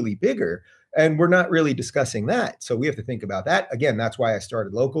exponentially bigger. And we're not really discussing that. So we have to think about that. Again, that's why I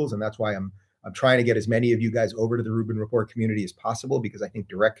started Locals. And that's why I'm trying to get as many of you guys over to the Rubin Report community as possible, because I think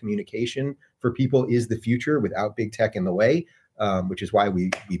direct communication for people is the future without big tech in the way, which is why we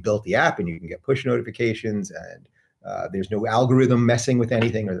built the app, and you can get push notifications, and there's no algorithm messing with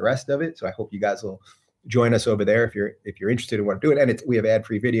anything or the rest of it. So I hope you guys will join us over there if you're interested in want to do it. And we have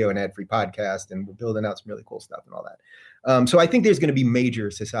ad-free video and ad-free podcast, and we're building out some really cool stuff and all that. So I think there's going to be major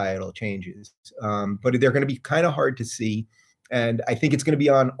societal changes, but they're going to be kind of hard to see. And I think it's going to be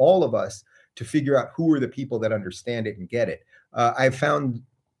on all of us to figure out who are the people that understand it and get it. I've found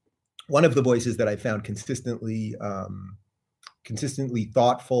one of the voices that I found consistently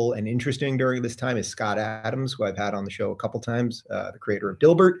thoughtful and interesting during this time is Scott Adams, who I've had on the show a couple times, the creator of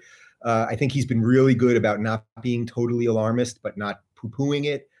Dilbert. I think he's been really good about not being totally alarmist, but not poo-pooing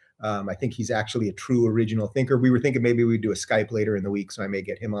it. I think he's actually a true original thinker. We were thinking maybe we'd do a Skype later in the week, so I may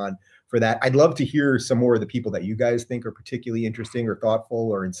get him on for that. I'd love to hear some more of the people that you guys think are particularly interesting or thoughtful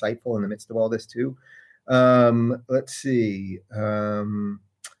or insightful in the midst of all this too. Let's see.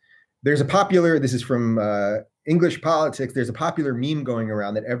 There's a popular, this is from English Politics, there's a popular meme going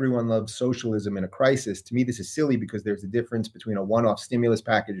around that everyone loves socialism in a crisis. To me, this is silly because there's a difference between a one-off stimulus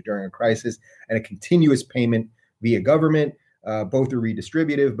package during a crisis and a continuous payment via government. Both are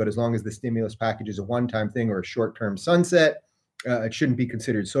redistributive, but as long as the stimulus package is a one-time thing or a short-term sunset, it shouldn't be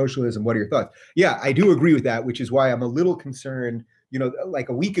considered socialism. What are your thoughts? Yeah, I do agree with that, which is why I'm a little concerned. You know, like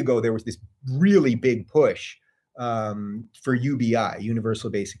a week ago, there was this really big push for UBI, Universal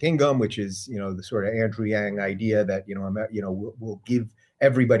Basic Income, which is, you know, the sort of Andrew Yang idea that, we'll give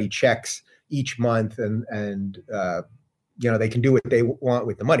everybody checks each month and they can do what they want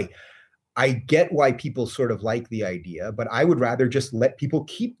with the money. I get why people sort of like the idea, but I would rather just let people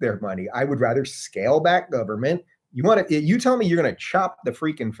keep their money. I would rather scale back government. You tell me you're going to chop the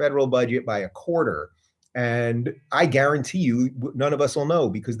freaking federal budget by a quarter, and I guarantee you none of us will know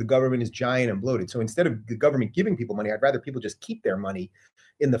because the government is giant and bloated. So instead of the government giving people money, I'd rather people just keep their money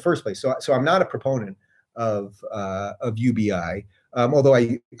in the first place. So I'm not a proponent of UBI. Although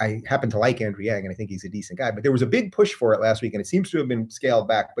I happen to like Andrew Yang and I think he's a decent guy, but there was a big push for it last week and it seems to have been scaled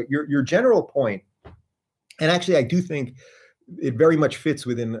back. But your general point, and actually I do think it very much fits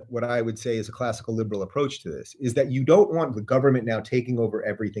within what I would say is a classical liberal approach to this, is that you don't want the government now taking over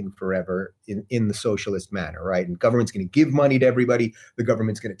everything forever in the socialist manner, right? And government's going to give money to everybody. The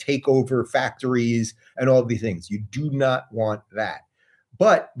government's going to take over factories and all of these things. You do not want that.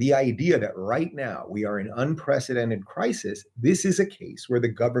 But the idea that right now we are in unprecedented crisis, this is a case where the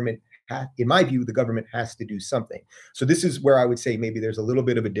government, in my view, the government has to do something. So this is where I would say maybe there's a little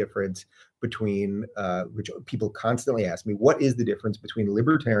bit of a difference between, which people constantly ask me, what is the difference between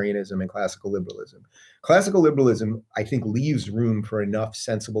libertarianism and classical liberalism? Classical liberalism, I think, leaves room for enough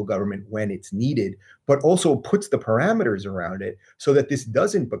sensible government when it's needed, but also puts the parameters around it so that this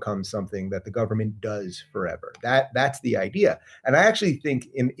doesn't become something that the government does forever. That's the idea. And I actually think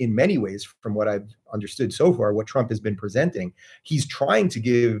in many ways, from what I've understood so far, what Trump has been presenting, he's trying to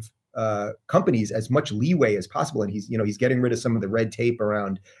give companies as much leeway as possible. And he's getting rid of some of the red tape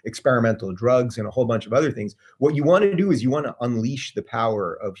around experimental drugs and a whole bunch of other things. What you want to do is you want to unleash the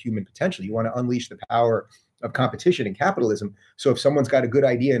power of human potential. You want to unleash the power of competition and capitalism. So if someone's got a good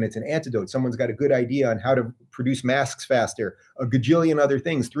idea and it's an antidote, someone's got a good idea on how to produce masks faster, a gajillion other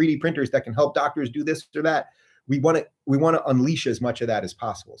things, 3D printers that can help doctors do this or that. We want to unleash as much of that as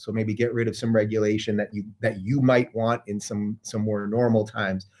possible. So maybe get rid of some regulation that you might want in some more normal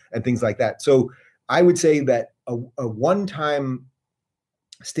times and things like that. So I would say that a one-time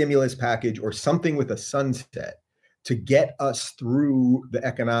stimulus package or something with a sunset to get us through the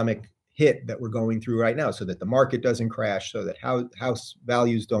economic hit that we're going through right now, so that the market doesn't crash, so that house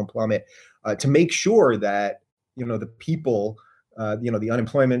values don't plummet, to make sure that the people, the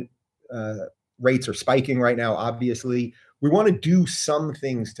unemployment rates are spiking right now, obviously. We want to do some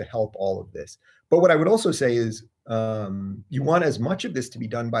things to help all of this. But what I would also say is you want as much of this to be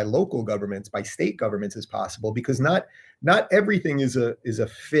done by local governments, by state governments as possible, because not everything is a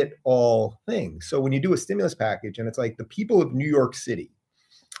fit all thing. So when you do a stimulus package and it's like the people of New York City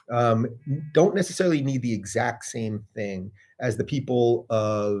don't necessarily need the exact same thing as the people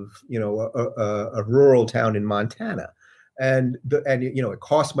of a rural town in Montana. And it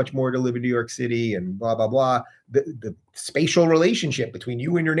costs much more to live in New York City and blah, blah, blah. The spatial relationship between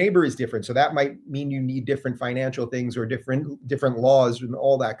you and your neighbor is different. So that might mean you need different financial things or different laws and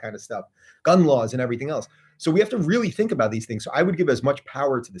all that kind of stuff, gun laws and everything else. So we have to really think about these things. So I would give as much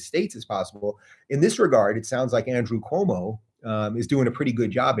power to the states as possible. In this regard, it sounds like Andrew Cuomo is doing a pretty good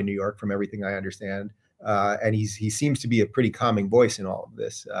job in New York, from everything I understand. And he seems to be a pretty calming voice in all of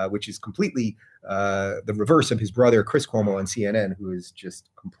this, which is completely the reverse of his brother, Chris Cuomo on CNN, who is just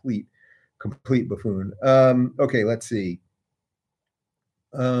complete buffoon. Okay, let's see.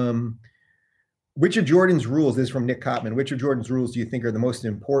 Which of Jordan's rules, this is from Nick Cotman, which of Jordan's rules do you think are the most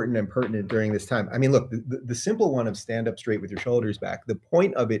important and pertinent during this time? I mean, look, the simple one of stand up straight with your shoulders back, the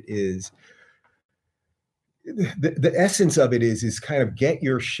point of it is, the essence of it is kind of get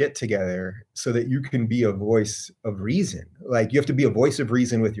your shit together so that you can be a voice of reason. Like, you have to be a voice of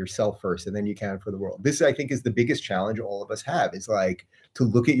reason with yourself first, and then you can for the world. This, I think, is the biggest challenge all of us have, is like to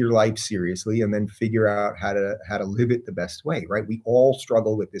look at your life seriously and then figure out how to live it the best way, right? We all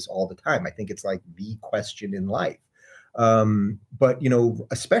struggle with this all the time. I think it's like the question in life. But,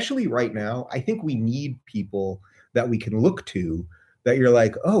 especially right now, I think we need people that we can look to, that you're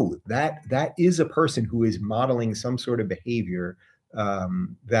like, oh, that is a person who is modeling some sort of behavior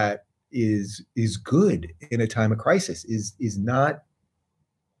that is good in a time of crisis, is not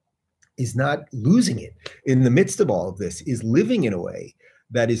losing it in the midst of all of this, is living in a way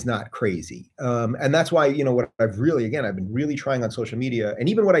that is not crazy. And that's why, what I've been really trying on social media, and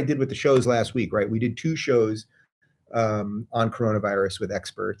even what I did with the shows last week, right? We did 2 shows on coronavirus with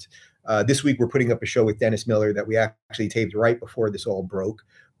experts. This week, we're putting up a show with Dennis Miller that we actually taped right before this all broke.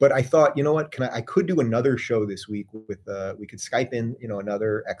 But I thought, you know what, I could do another show this week with, we could Skype in,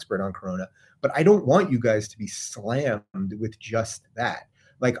 another expert on Corona, but I don't want you guys to be slammed with just that.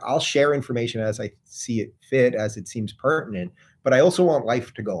 Like, I'll share information as I see it fit, as it seems pertinent, but I also want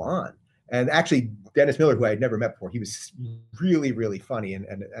life to go on. And actually, Dennis Miller, who I had never met before, he was really, really funny and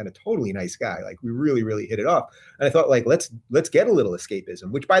a totally nice guy. Like, we really, really hit it off. And I thought, like, let's get a little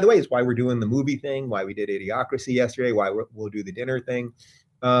escapism, which, by the way, is why we're doing the movie thing, why we did Idiocracy yesterday, why we'll do the dinner thing.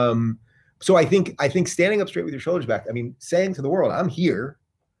 So I think standing up straight with your shoulders back, I mean, saying to the world, I'm here,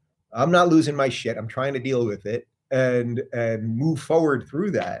 I'm not losing my shit, I'm trying to deal with it and move forward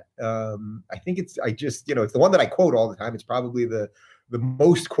through that. I think it's the one that I quote all the time. It's probably the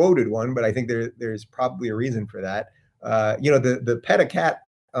most quoted one, but I think there's probably a reason for that. The pet a cat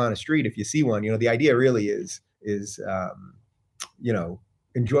on a street, if you see one, the idea really is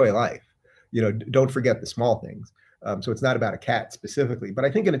enjoy life. Don't forget the small things. So it's not about a cat specifically, but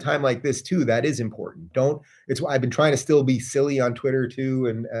I think in a time like this too, that is important. I've been trying to still be silly on Twitter too,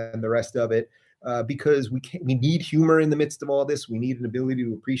 and the rest of it, because we need humor in the midst of all this. We need an ability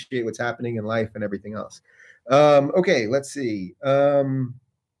to appreciate what's happening in life and everything else. Okay, let's see.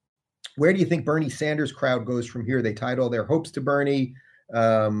 Where do you think Bernie Sanders crowd goes from here? They tied all their hopes to Bernie,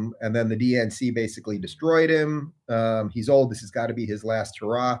 and then the DNC basically destroyed him. He's old. This has got to be his last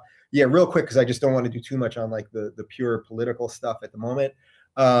hurrah. Yeah, real quick, because I just don't want to do too much on like the pure political stuff at the moment.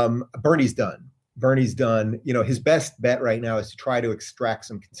 Bernie's done. Bernie's done. His best bet right now is to try to extract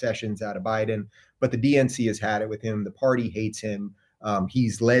some concessions out of Biden, but the DNC has had it with him. The party hates him.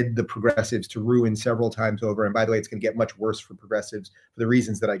 He's led the progressives to ruin several times over. And by the way, it's going to get much worse for progressives for the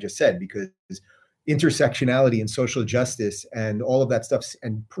reasons that I just said, because intersectionality and social justice and all of that stuff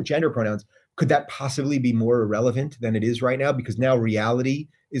and gender pronouns, could that possibly be more irrelevant than it is right now? Because now reality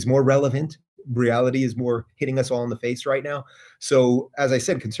is more relevant. Reality is more hitting us all in the face right now. So as I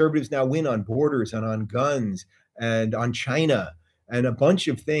said, conservatives now win on borders and on guns and on China and a bunch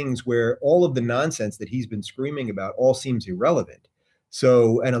of things where all of the nonsense that he's been screaming about all seems irrelevant.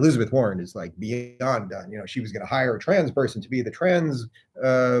 So, and Elizabeth Warren is like beyond done. She was going to hire a trans person to be the trans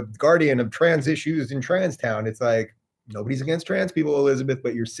guardian of trans issues in Trans Town. It's like, nobody's against trans people, Elizabeth,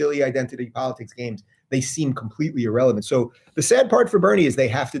 but your silly identity politics games, they seem completely irrelevant. So the sad part for Bernie is they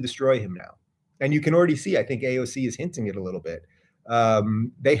have to destroy him now. And you can already see, I think AOC is hinting it a little bit.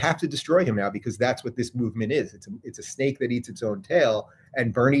 They have to destroy him now because that's what this movement is. It's a snake that eats its own tail.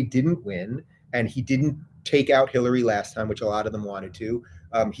 And Bernie didn't win, and he didn't take out Hillary last time, which a lot of them wanted to.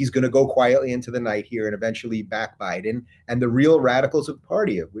 He's going to go quietly into the night here and eventually back Biden. And the real radicals of the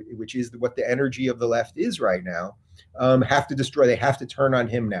party, which is what the energy of the left is right now, have to destroy. They have to turn on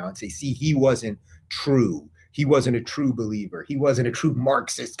him now and say, see, he wasn't true. He wasn't a true believer. He wasn't a true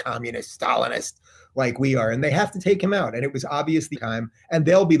Marxist, communist, Stalinist like we are. And they have to take him out. And it was obviously time. And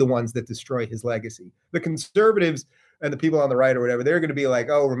they'll be the ones that destroy his legacy. The conservatives and the people on the right or whatever, they're going to be like,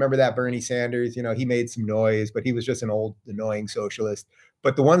 oh, remember that Bernie Sanders? He made some noise, but he was just an old, annoying socialist.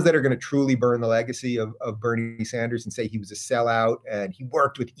 But the ones that are going to truly burn the legacy of Bernie Sanders and say he was a sellout and he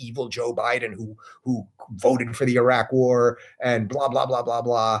worked with evil Joe Biden, who voted for the Iraq war and blah, blah, blah, blah,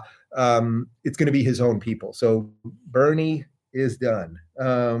 blah. It's going to be his own people. So Bernie is done.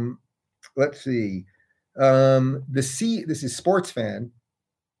 Let's see. This is Sports Fan.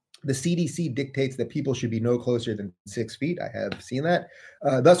 The CDC dictates that people should be no closer than 6 feet. I have seen that.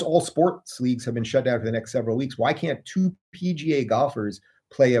 Thus, all sports leagues have been shut down for the next several weeks. Why can't 2 PGA golfers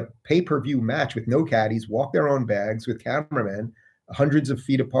play a pay-per-view match with no caddies, walk their own bags with cameramen hundreds of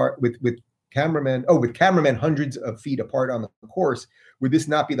feet apart, with cameramen hundreds of feet apart on the course? Would this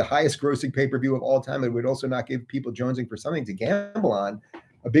not be the highest grossing pay-per-view of all time? It would also not give people jonesing for something to gamble on,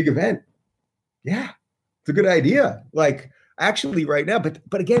 a big event. Yeah, it's a good idea. Like, actually right now, but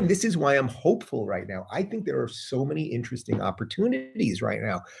again, this is why I'm hopeful right now. I think there are so many interesting opportunities right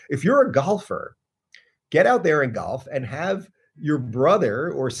now. If you're a golfer, get out there and golf and have your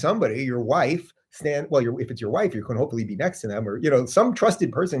brother or somebody, your wife, if it's your wife, you can hopefully be next to them, or, some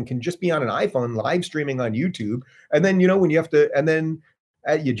trusted person can just be on an iPhone live streaming on YouTube. And then, when you have to, and then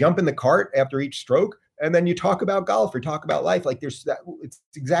you jump in the cart after each stroke, and then you talk about golf or talk about life. Like it's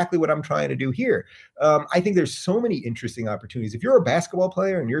exactly what I'm trying to do here. I think there's so many interesting opportunities. If you're a basketball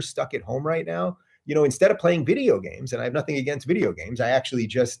player and you're stuck at home right now, instead of playing video games, and I have nothing against video games, I actually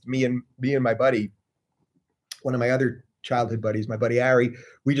just, me and my buddy, one of my other childhood buddies, my buddy Ari,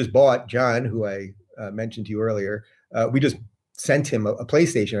 we just bought John, who I mentioned to you earlier. We just sent him a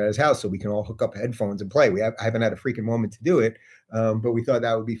PlayStation at his house so we can all hook up headphones and play. I haven't had a freaking moment to do it, but we thought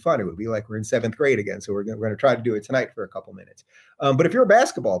that would be fun. It would be like we're in 7th grade again. So we're going to try to do it tonight for a couple minutes. But if you're a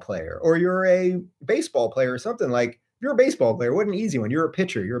basketball player or you're a baseball player or something, like, if you're a baseball player, what an easy one. You're a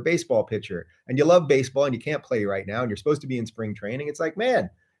pitcher, you're a baseball pitcher, and you love baseball and you can't play right now and you're supposed to be in spring training. It's like,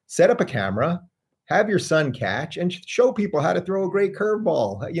 man, set up a camera, have your son catch, and show people how to throw a great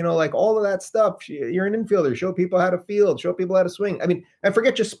curveball. Like all of that stuff. You're an infielder. Show people how to field. Show people how to swing. I mean, and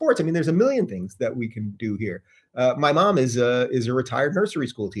forget just sports. I mean, there's a million things that we can do here. My mom is a retired nursery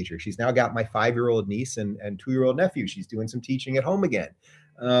school teacher. She's now got my 5-year-old niece and 2-year-old nephew. She's doing some teaching at home again.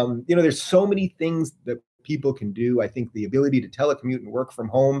 There's so many things that people can do. I think the ability to telecommute and work from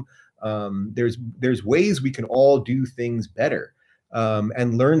home. There's ways we can all do things better.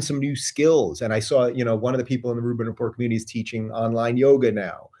 And learn some new skills. And I saw, one of the people in the Rubin Report community is teaching online yoga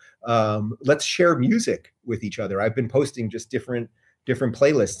now. Let's share music with each other. I've been posting just different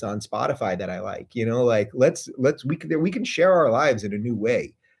playlists on Spotify that I like. We can share our lives in a new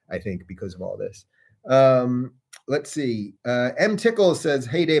way, I think, because of all this. Let's see. M. Tickle says,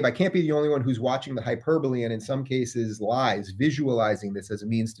 "Hey, Dave, I can't be the only one who's watching the hyperbole and in some cases lies, visualizing this as a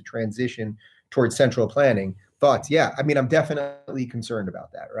means to transition towards central planning. Thoughts?" Yeah, I mean, I'm definitely concerned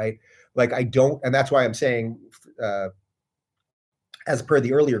about that, right? Like, I don't, and that's why I'm saying, as per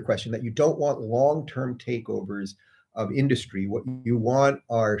the earlier question, that you don't want long-term takeovers of industry. What you want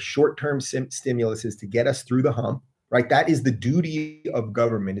are short-term stimuluses to get us through the hump, right? That is the duty of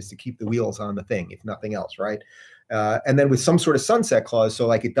government, is to keep the wheels on the thing, if nothing else, right? And then with some sort of sunset clause, so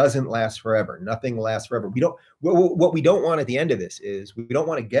like it doesn't last forever. Nothing lasts forever. What we don't want at the end of this is, we don't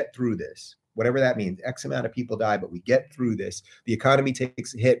want to get through this, whatever that means. X amount of people die, but we get through this. The economy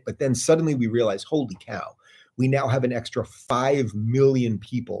takes a hit, but then suddenly we realize, holy cow, we now have an extra 5 million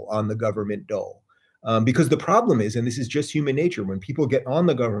people on the government dole. Because the problem is, and this is just human nature, when people get on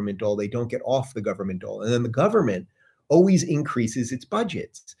the government dole, they don't get off the government dole. And then the government always increases its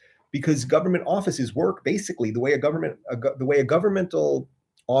budgets, because government offices work basically the way a governmental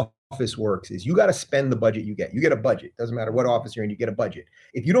office works is, you got to spend the budget you get. You get a budget. Doesn't matter what office you're in, you get a budget.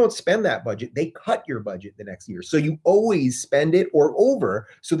 If you don't spend that budget, they cut your budget the next year. So you always spend it or over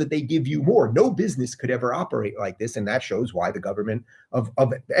so that they give you more. No business could ever operate like this. And that shows why the government of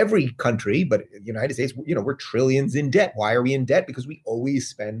every country, but the United States, we're trillions in debt. Why are we in debt? Because we always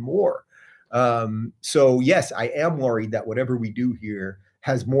spend more. So yes, I am worried that whatever we do here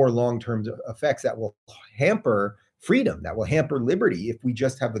has more long-term effects that will hamper freedom, that will hamper liberty if we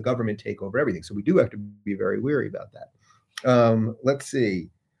just have the government take over everything. So we do have to be very wary about that. Let's see.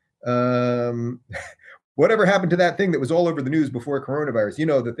 Whatever happened to that thing that was all over the news before coronavirus?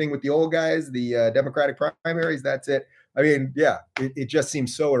 The thing with the old guys, the Democratic primaries, that's it. I mean, yeah, it just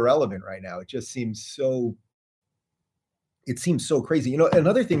seems so irrelevant right now. It just seems so, crazy.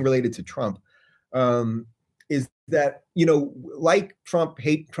 Another thing related to Trump is that, like Trump,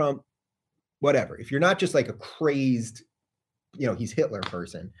 hate Trump, whatever. If you're not just like a crazed, he's Hitler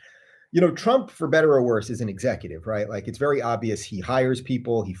person, Trump, for better or worse, is an executive, right? Like, it's very obvious. He hires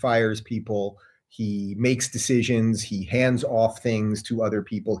people, he fires people, he makes decisions, he hands off things to other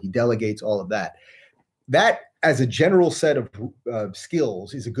people, he delegates, all of that. That, as a general set of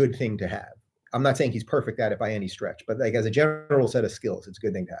skills, is a good thing to have. I'm not saying he's perfect at it by any stretch, but like, as a general set of skills, it's a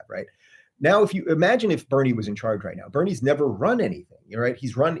good thing to have, right? Now, if you imagine if Bernie was in charge right now, Bernie's never run anything, right?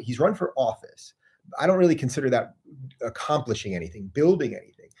 He's run for office. I don't really consider that accomplishing anything, building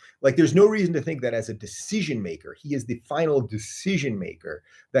anything. Like, there's no reason to think that as a decision maker, he is the final decision maker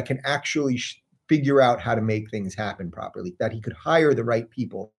that can actually figure out how to make things happen properly, that he could hire the right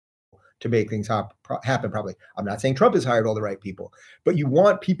people to make things happen properly. I'm not saying Trump has hired all the right people, but you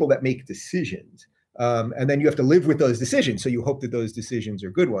want people that make decisions. And then you have to live with those decisions. So you hope that those decisions are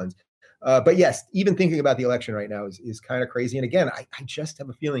good ones. But yes, even thinking about the election right now is kind of crazy. And again, I just have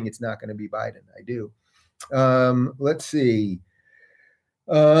a feeling it's not going to be Biden. I do. Let's see.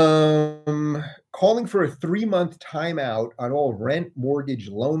 Calling for a 3-month timeout on all rent, mortgage,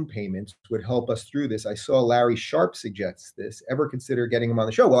 loan payments would help us through this. I saw Larry Sharp suggests this. Ever consider getting him on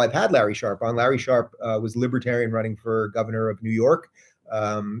the show? Well, I've had Larry Sharp on. Larry Sharp was libertarian running for governor of New York.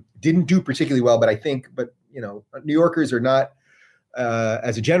 Didn't do particularly well, but New Yorkers are not,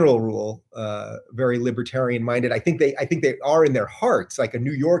 as a general rule, very libertarian minded. I think they are in their hearts, like a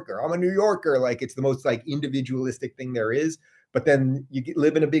New Yorker. I'm a New Yorker. Like, it's the most like individualistic thing there is. But then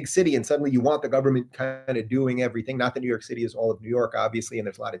live in a big city and suddenly you want the government kind of doing everything. Not that New York City is all of New York, obviously, and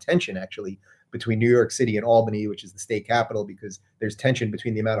there's a lot of tension actually between New York City and Albany, which is the state capital, because there's tension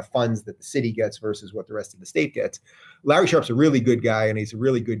between the amount of funds that the city gets versus what the rest of the state gets. Larry Sharp's a really good guy and he's a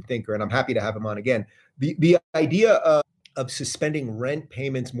really good thinker, and I'm happy to have him on again. The idea of suspending rent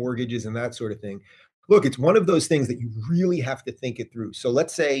payments, mortgages, and that sort of thing. Look, it's one of those things that you really have to think it through. So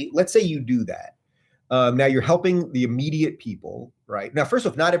let's say you do that. Now you're helping the immediate people, right? Now, first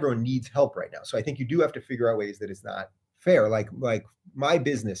off, not everyone needs help right now. So I think you do have to figure out ways that it's not fair. Like my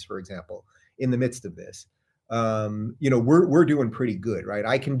business, for example, in the midst of this, we're doing pretty good, right?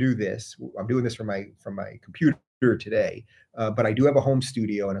 I can do this. I'm doing this from my computer today, but I do have a home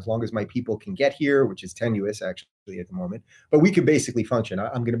studio, and as long as my people can get here, which is tenuous actually at the moment, but we can basically function.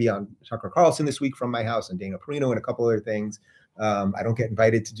 I'm going to be on Tucker Carlson this week from my house, and Dana Perino and a couple other things. I don't get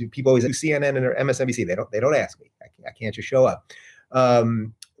invited to do. People always do CNN and MSNBC. They don't ask me. I can't just show up.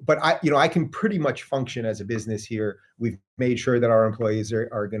 But I can pretty much function as a business here. We've made sure that our employees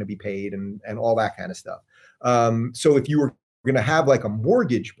are going to be paid and all that kind of stuff. So if you were going to have like a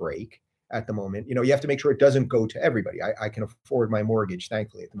mortgage break at the moment, you have to make sure it doesn't go to everybody. I can afford my mortgage,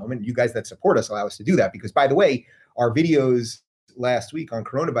 thankfully, at the moment. You guys that support us allow us to do that because, by the way, our videos last week on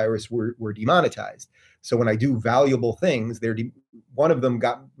coronavirus were demonetized. So when I do valuable things, one of them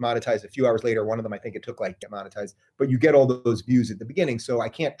got monetized a few hours later. One of them, I think it took get monetized, but you get all those views at the beginning. So I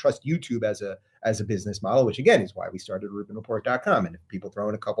can't trust YouTube as a business model, which again is why we started RubinReport.com. And if people throw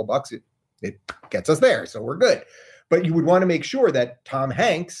in a couple bucks, it gets us there. So we're good. But you would want to make sure that Tom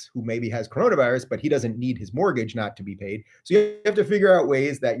Hanks, who maybe has coronavirus, but he doesn't need his mortgage not to be paid. So you have to figure out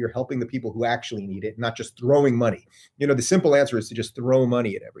ways that you're helping the people who actually need it, not just throwing money. The simple answer is to just throw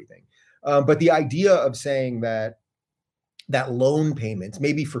money at everything. But the idea of saying that loan payments,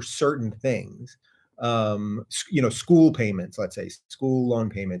 maybe for certain things, school payments, let's say school loan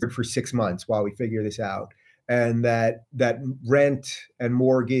payments for 6 months while we figure this out, and that rent and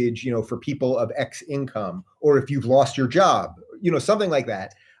mortgage, for people of X income, or if you've lost your job, something like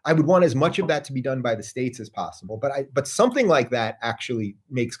that. I would want as much of that to be done by the states as possible. But something like that actually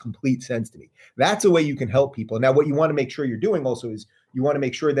makes complete sense to me. That's a way you can help people. Now, what you want to make sure you're doing also is you want to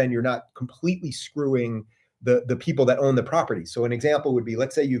make sure then you're not completely screwing the people that own the property. So an example would be,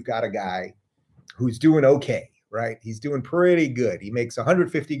 let's say you've got a guy who's doing okay, right? He's doing pretty good. He makes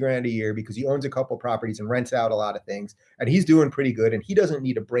 150 grand a year because he owns a couple properties and rents out a lot of things, and he's doing pretty good and he doesn't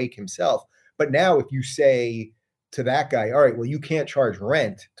need a break himself. But now if you say to that guy, all right, well, you can't charge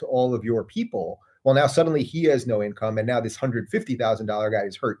rent to all of your people. Well, now suddenly he has no income, and now this $150,000 guy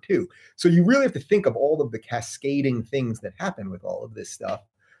is hurt too. So you really have to think of all of the cascading things that happen with all of this stuff.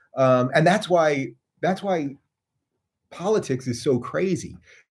 And that's why politics is so crazy,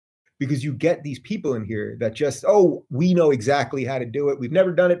 because you get these people in here that just, we know exactly how to do it. We've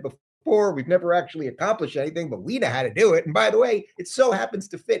never done it before. We've never actually accomplished anything, but we know how to do it. And by the way, it so happens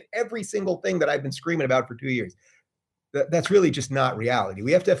to fit every single thing that I've been screaming about for 2 years. That's really just not reality.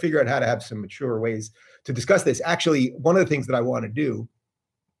 We have to figure out how to have some mature ways to discuss this. Actually, one of the things that I want to do,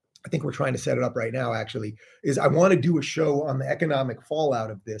 I think we're trying to set it up right now, actually, is I want to do a show on the economic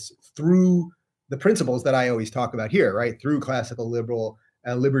fallout of this through the principles that I always talk about here, right? Through classical liberal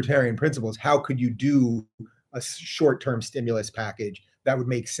and libertarian principles. How could you do a short-term stimulus package that would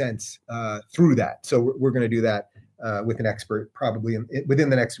make sense through that? So we're going to do that with an expert probably within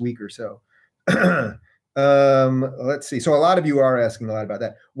the next week or so. Let's see. So a lot of you are asking a lot about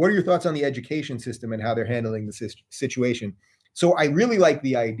that. What are your thoughts on the education system and how they're handling the situation? So I really like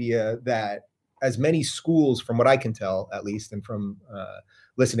the idea that as many schools, from what I can tell, at least, and from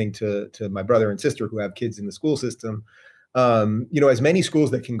listening to my brother and sister who have kids in the school system, as many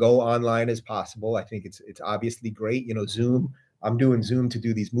schools that can go online as possible. I think it's obviously great. Zoom. I'm doing Zoom to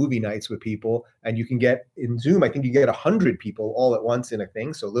do these movie nights with people, and you can get in Zoom, I think you get 100 people all at once in a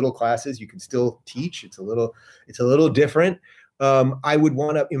thing. So little classes, you can still teach. It's a little different. I would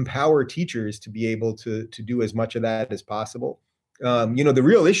want to empower teachers to be able to do as much of that as possible. The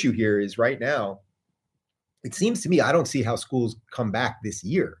real issue here is right now, it seems to me, I don't see how schools come back this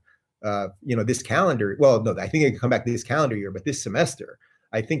year. This calendar. Well, no, I think it can come back this calendar year, but this semester,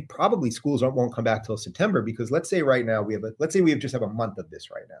 I think probably schools won't come back till September, because let's say right now we just have a month of this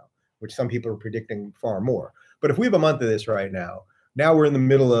right now, which some people are predicting far more. But if we have a month of this right now we're in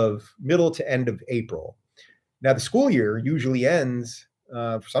the middle to end of April. Now the school year usually ends,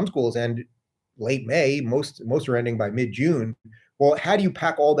 some schools end late May, most are ending by mid-June. Well, how do you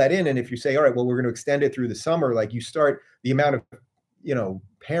pack all that in? And if you say, all right, well, we're going to extend it through the summer, like you start the amount of,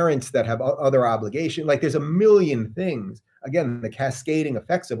 parents that have other obligations, like there's a million things. again, the cascading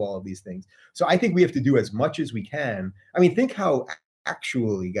effects of all of these things. So I think we have to do as much as we can. I mean, think how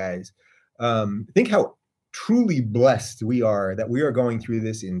actually, guys, think how truly blessed we are that we are going through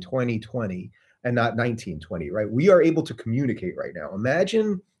this in 2020 and not 1920, right? We are able to communicate right now.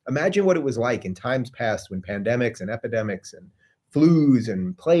 Imagine what it was like in times past when pandemics and epidemics and flus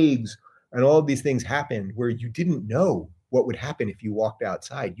and plagues and all of these things happened, where you didn't know what would happen if you walked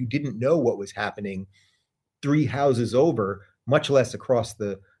outside. You didn't know what was happening 3 houses over, much less across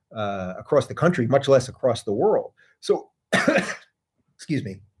the country, much less across the world. So, excuse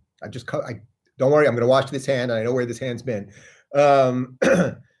me. I don't worry. I'm going to wash this hand. I know where this hand's been. Just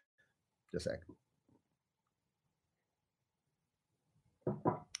a second.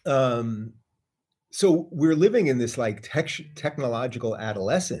 So we're living in this like technological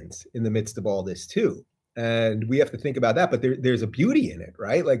adolescence in the midst of all this too. And we have to think about that, but there's a beauty in it,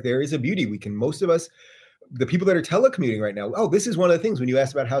 right? Like there is a beauty. Most of us, the people that are telecommuting right now, this is one of the things when you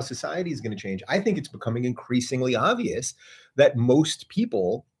asked about how society is going to change. I think it's becoming increasingly obvious that most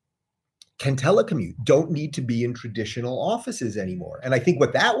people can telecommute, don't need to be in traditional offices anymore. And I think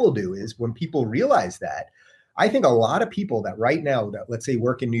what that will do is when people realize that, I think a lot of people that right now, that let's say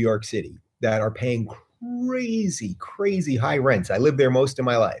work in New York City, that are paying crazy, crazy high rents. I lived there most of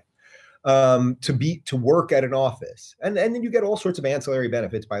my life. To work at an office. And then you get all sorts of ancillary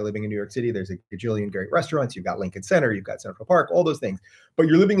benefits by living in New York City. There's a gajillion great restaurants. You've got Lincoln Center, you've got Central Park, all those things. But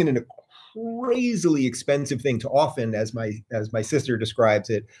you're living in a crazily expensive thing to often, as my sister describes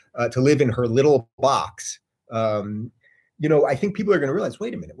it, to live in her little box. I think people are going to realize,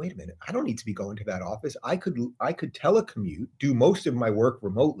 wait a minute, I don't need to be going to that office. I could telecommute, do most of my work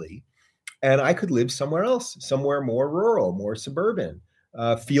remotely, and I could live somewhere else, somewhere more rural, more suburban.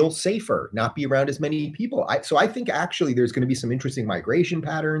 Feel safer, not be around as many people. So I think actually there's going to be some interesting migration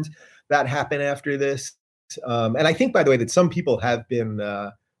patterns that happen after this. And I think, by the way, that some people have been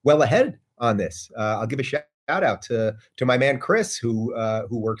well ahead on this. I'll give a shout out to my man, Chris, who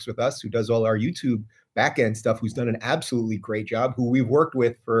works with us, who does all our YouTube backend stuff, who's done an absolutely great job, who we've worked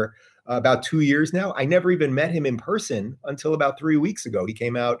with for about 2 years now. I never even met him in person until about 3 weeks ago. He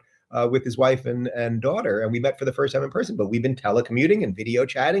came out with his wife and daughter, and we met for the first time in person, but we've been telecommuting and video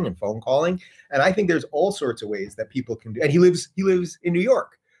chatting and phone calling. And I think there's all sorts of ways that people can do. And he lives in New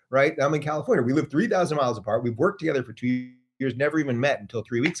York, right? I'm in California. We live 3,000 miles apart. We've worked together for 2 years, never even met until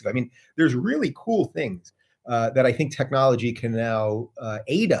 3 weeks ago. I mean, there's really cool things that I think technology can now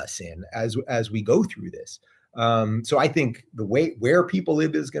aid us in as we go through this. So I think the way where people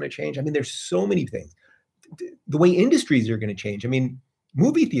live is going to change. I mean, there's so many things. The way industries are going to change. I mean,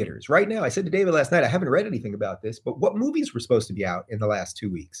 movie theaters right now. I said to David last night, I haven't read anything about this, but what movies were supposed to be out in the last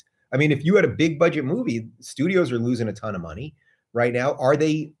 2 weeks? I mean, if you had a big budget movie, studios are losing a ton of money right now. Are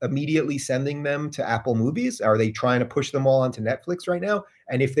they immediately sending them to Apple Movies? Are they trying to push them all onto Netflix right now?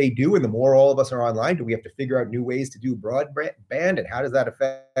 And if they do, and the more all of us are online, do we have to figure out new ways to do broadband? And how does that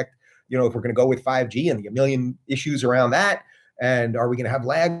affect, if we're going to go with 5G and a million issues around that? And are we going to have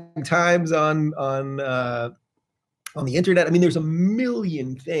lag times on the internet? I mean, there's a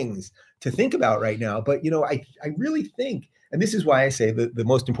million things to think about right now, but I really think, and this is why I say that the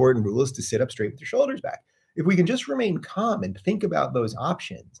most important rule is to sit up straight with your shoulders back. If we can just remain calm and think about those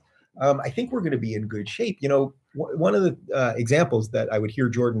options, I think we're going to be in good shape. One of the examples that I would hear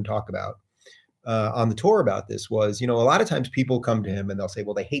Jordan talk about on the tour about this was, a lot of times people come to him and they'll say,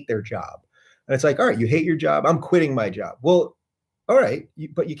 well, they hate their job. And it's like, all right, you hate your job. I'm quitting my job. Well, all right,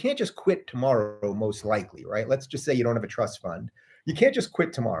 but you can't just quit tomorrow, most likely, right? Let's just say you don't have a trust fund. You can't just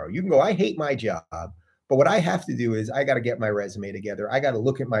quit tomorrow. You can go, I hate my job, but what I have to do is I got to get my resume together. I got to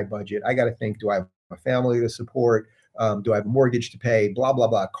look at my budget. I got to think, do I have a family to support? Do I have a mortgage to pay? Blah, blah,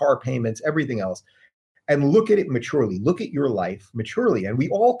 blah, car payments, everything else. And look at it maturely. Look at your life maturely. And we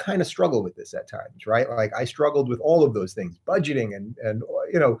all kind of struggle with this at times, right? Like I struggled with all of those things, budgeting and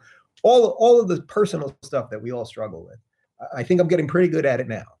all of the personal stuff that we all struggle with. I think I'm getting pretty good at it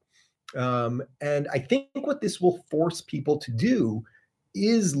now. And I think what this will force people to do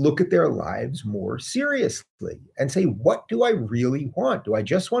is look at their lives more seriously and say, what do I really want? Do I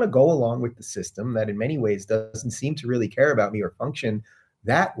just want to go along with the system that in many ways doesn't seem to really care about me or function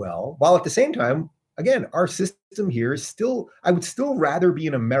that well? While at the same time, again, our system here is still, I would still rather be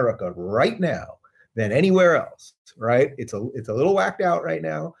in America right now than anywhere else, right? It's a little whacked out right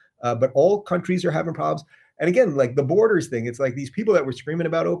now, but all countries are having problems. And again, like the borders thing, it's like these people that were screaming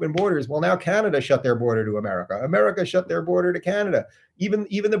about open borders. Well, now Canada shut their border to America. America shut their border to Canada. Even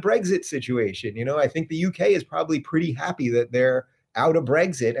the Brexit situation, I think the UK is probably pretty happy that they're out of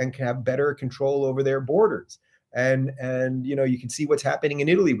Brexit and can have better control over their borders. And you can see what's happening in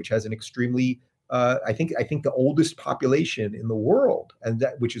Italy, which has an extremely I think the oldest population in the world, and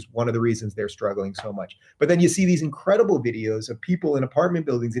which is one of the reasons they're struggling so much. But then you see these incredible videos of people in apartment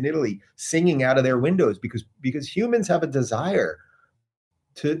buildings in Italy singing out of their windows because humans have a desire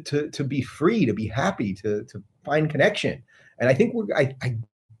to be free, to be happy, to find connection. And I think I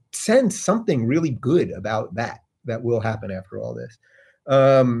sense something really good about that will happen after all this.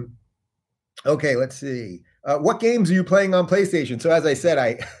 Okay, let's see. What games are you playing on PlayStation? So as I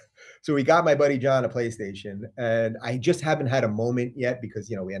said, so we got my buddy John a PlayStation, and I just haven't had a moment yet because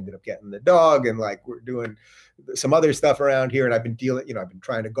we ended up getting the dog, and like we're doing some other stuff around here, and I've been I've been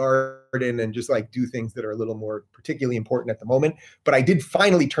trying to garden and just like do things that are a little more particularly important at the moment. But I did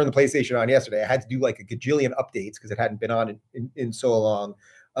finally turn the PlayStation on yesterday. I had to do like a gajillion updates because it hadn't been on in so long.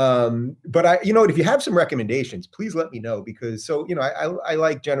 But if you have some recommendations, please let me know, because I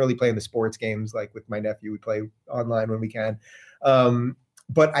like generally playing the sports games. Like with my nephew, we play online when we can.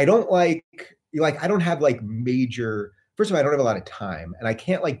 But I don't I don't have like major, first of all, I don't have a lot of time, and I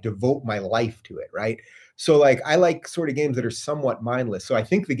can't like devote my life to it. Right. So like, I like sort of games that are somewhat mindless. So I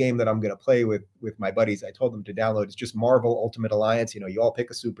think the game that I'm going to play with my buddies, I told them to download, is just Marvel Ultimate Alliance. You all pick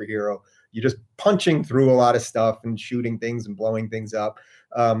a superhero, you're just punching through a lot of stuff and shooting things and blowing things up.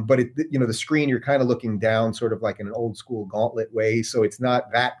 But the screen, you're kind of looking down sort of like in an old school gauntlet way. So it's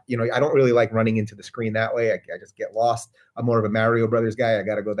not that, I don't really like running into the screen that way. I just get lost. I'm more of a Mario Brothers guy. I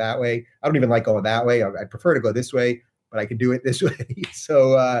got to go that way. I don't even like going that way. I prefer to go this way, but I can do it this way.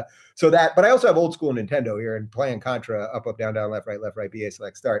 But I also have old school Nintendo here, and playing Contra, up, left, right, BA,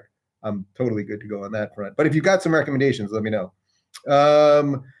 select, start. I'm totally good to go on that front. But if you've got some recommendations, let me know.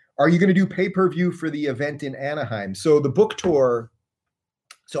 Are you going to do pay-per-view for the event in Anaheim? So the book tour,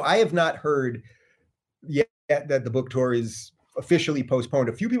 so I have not heard yet that the book tour is officially postponed.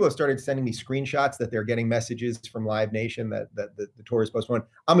 A few people have started sending me screenshots that they're getting messages from Live Nation that the tour is postponed.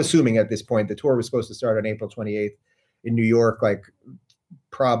 I'm assuming at this point the tour was supposed to start on April 28th in New York, like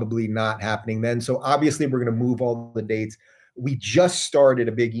probably not happening then. So obviously we're going to move all the dates. We just started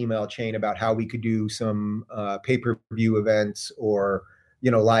a big email chain about how we could do some pay-per-view events or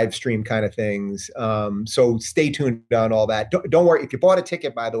live stream kind of things. So stay tuned on all that. Don't worry. If you bought a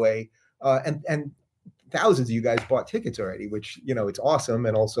ticket, by the way, and thousands of you guys bought tickets already, which, it's awesome.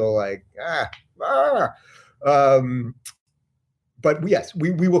 And also like, but yes,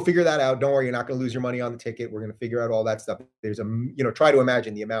 we will figure that out. Don't worry. You're not going to lose your money on the ticket. We're going to figure out all that stuff. There's try to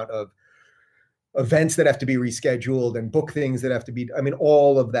imagine the amount of events that have to be rescheduled and book things that have to be,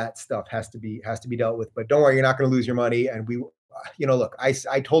 all of that stuff has to be dealt with, but don't worry, you're not going to lose your money. And we, look, I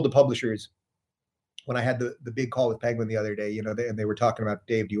told the publishers when I had the big call with Penguin the other day, and they were talking about,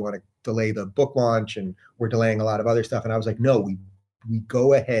 Dave, do you want to delay the book launch? And we're delaying a lot of other stuff. And I was like, no, we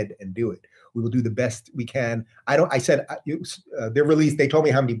go ahead and do it. We will do the best we can. I said, they're released. They told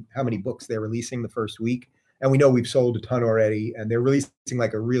me how many books they're releasing the first week. And we know we've sold a ton already, and they're releasing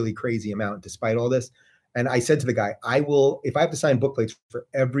like a really crazy amount despite all this. And I said to the guy, if I have to sign book plates for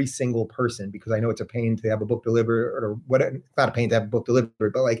every single person, because I know it's a pain to have a book delivered, or what, it's not a pain to have a book delivered,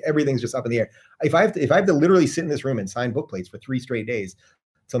 but like everything's just up in the air. If I have to literally sit in this room and sign book plates for 3 straight days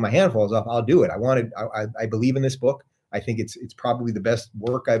till my hand falls off, I'll do it. I believe in this book. I think it's probably the best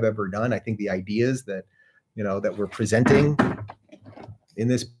work I've ever done. I think the ideas that we're presenting in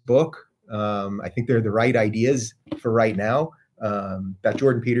this book, I think they're the right ideas for right now. That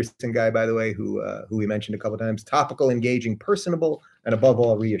Jordan Peterson guy, by the way, who we mentioned a couple of times, topical, engaging, personable, and above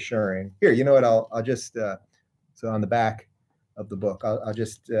all, reassuring. Here, you know what? I'll just so on the back of the book, I'll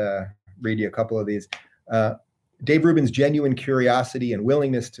just read you a couple of these. Dave Rubin's genuine curiosity and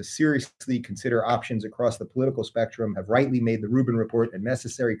willingness to seriously consider options across the political spectrum have rightly made the Rubin Report a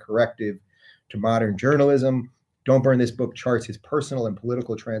necessary corrective to modern journalism. Don't Burn This book charts his personal and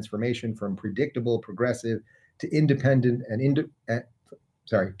political transformation from predictable, progressive to independent and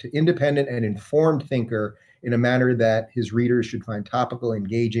informed thinker in a manner that his readers should find topical,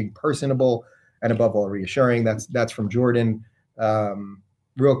 engaging, personable, and above all, reassuring. That's from Jordan.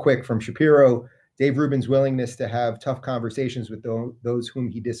 Real quick from Shapiro. Dave Rubin's willingness to have tough conversations with those whom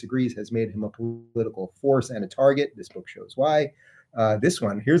he disagrees has made him a political force and a target. This book shows why. This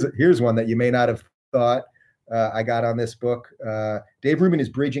one, here's one that you may not have thought I got on this book. Dave Rubin is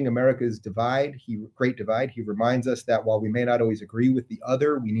bridging America's great divide. He reminds us that while we may not always agree with the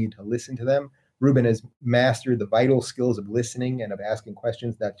other, we need to listen to them. Rubin has mastered the vital skills of listening and of asking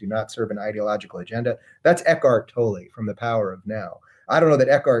questions that do not serve an ideological agenda. That's Eckhart Tolle from The Power of Now. I don't know that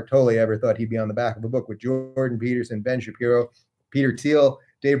Eckhart Tolle ever thought he'd be on the back of a book with Jordan Peterson, Ben Shapiro, Peter Thiel.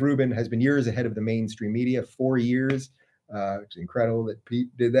 Dave Rubin has been years ahead of the mainstream media, 4 years. It's incredible that Pete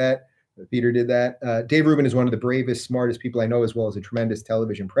did that. Peter did that. Dave Rubin is one of the bravest, smartest people I know, as well as a tremendous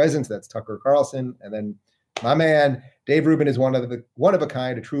television presence. That's Tucker Carlson. And then my man, Dave Rubin, is one of a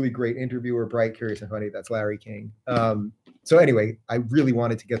kind, a truly great interviewer, bright, curious, and funny. That's Larry King. So anyway, I really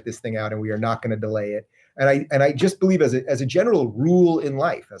wanted to get this thing out, and we are not going to delay it. And I just believe as a general rule in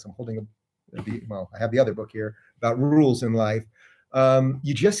life, as I'm holding I have the other book here about rules in life.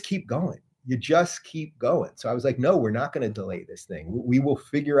 You just keep going. You just keep going. So I was like, no, we're not going to delay this thing. We will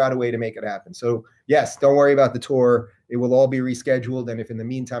figure out a way to make it happen. So yes, don't worry about the tour. It will all be rescheduled. And if in the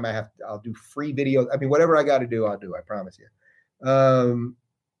meantime I'll do free videos. I mean, whatever I got to do, I'll do. I promise you.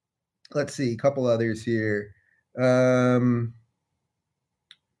 Let's see, a couple others here.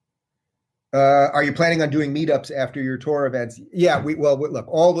 Are you planning on doing meetups after your tour events? Yeah, look,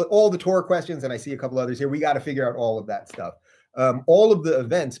 all the tour questions, and I see a couple others here. We got to figure out all of that stuff. All of the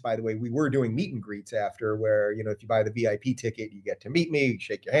events, by the way, we were doing meet and greets after, where, if you buy the VIP ticket, you get to meet me,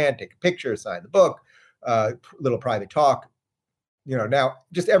 shake your hand, take a picture, sign the book, little private talk. Now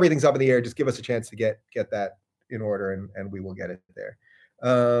just everything's up in the air. Just give us a chance to get that in order, and we will get it there.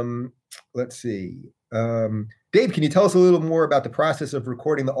 Let's see. Dave, can you tell us a little more about the process of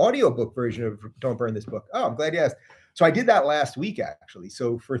recording the audiobook version of Don't Burn This Book? Oh, I'm glad you asked. So I did that last week, actually.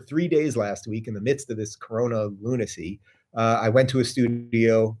 So for 3 days last week, in the midst of this Corona lunacy, I went to a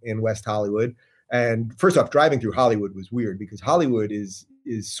studio in West Hollywood. And first off, driving through Hollywood was weird, because Hollywood is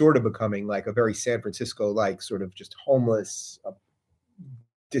sort of becoming like a very San Francisco-like sort of just homeless,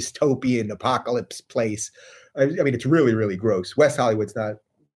 dystopian apocalypse place. I mean, it's really, really gross. West Hollywood's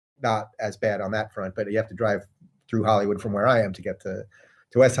not as bad on that front, but you have to drive through Hollywood from where I am to get to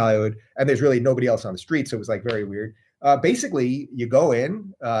West Hollywood. And there's really nobody else on the street. So it was like very weird. Basically, you go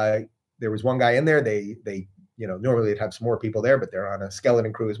in, there was one guy in there. They normally they'd have some more people there, but they're on a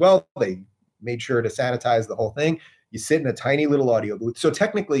skeleton crew as well. They made sure to sanitize the whole thing. You sit in a tiny little audio booth. So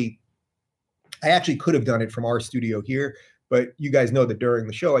technically, I actually could have done it from our studio here, but you guys know that during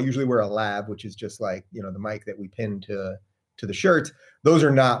the show, I usually wear a lav, which is just like, the mic that we pin to the shirts. Those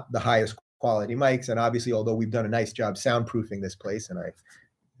are not the highest quality mics. And obviously, although we've done a nice job soundproofing this place, and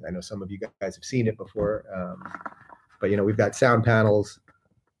I know some of you guys have seen it before, but we've got sound panels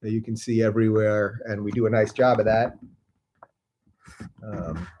that you can see everywhere, and we do a nice job of that.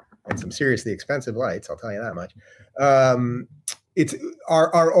 And some seriously expensive lights, I'll tell you that much. It's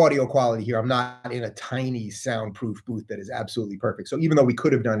our audio quality here. I'm not in a tiny soundproof booth that is absolutely perfect. So even though we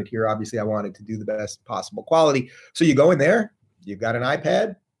could have done it here, obviously I wanted to do the best possible quality. So you go in there, you've got an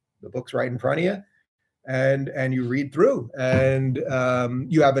iPad, the book's right in front of you, and you read through. And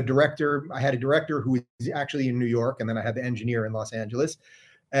you have a director. I had a director who is actually in New York, and then I had the engineer in Los Angeles.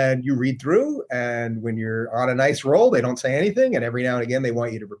 And you read through, and when you're on a nice roll, they don't say anything. And every now and again, they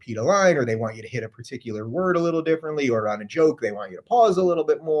want you to repeat a line, or they want you to hit a particular word a little differently, or on a joke, they want you to pause a little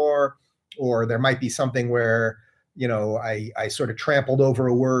bit more. Or there might be something where, I sort of trampled over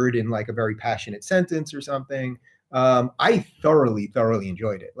a word in like a very passionate sentence or something. I thoroughly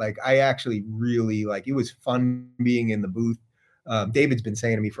enjoyed it. Like, I actually really it was fun being in the booth. David's been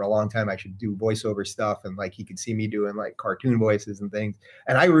saying to me for a long time I should do voiceover stuff, and like he could see me doing like cartoon voices and things.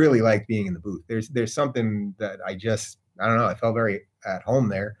 And I really like being in the booth. There's something that I don't know, I felt very at home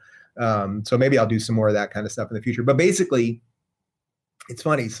there. So maybe I'll do some more of that kind of stuff in the future. But basically, it's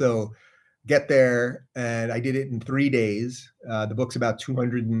funny. So get there, and I did it in 3 days. The book's about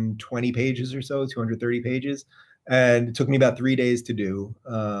 220 pages or so, 230 pages. And it took me about 3 days to do.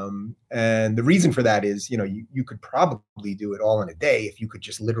 And the reason for that is, you could probably do it all in a day if you could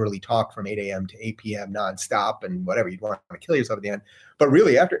just literally talk from 8 a.m. to 8 p.m. nonstop and whatever. You'd want to kill yourself at the end. But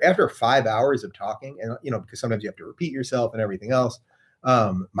really, after 5 hours of talking, and, because sometimes you have to repeat yourself and everything else,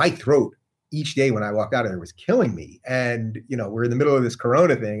 my throat each day when I walked out of there was killing me. And, we're in the middle of this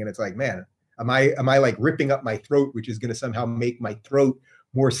Corona thing, and it's like, man, am I like ripping up my throat, which is going to somehow make my throat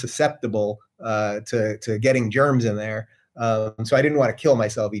more susceptible to getting germs in there. So I didn't want to kill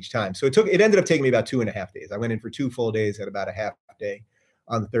myself each time. So it ended up taking me about 2.5 days. I went in for 2 full days, had about a half day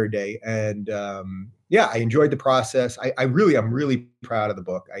on the third day. And I enjoyed the process. I'm really proud of the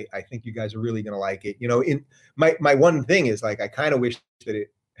book. I think you guys are really going to like it. In my one thing is, like, I kind of wish that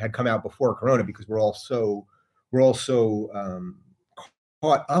it had come out before Corona, because we're all so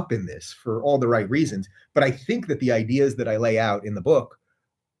caught up in this for all the right reasons. But I think that the ideas that I lay out in the book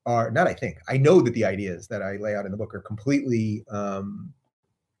I know that the ideas that I lay out in the book are completely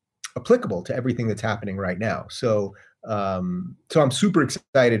applicable to everything that's happening right now. So I'm super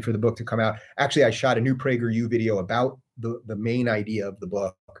excited for the book to come out. Actually, I shot a new PragerU video about the main idea of the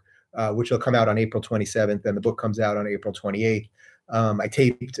book, which will come out on April 27th, and the book comes out on April 28th. I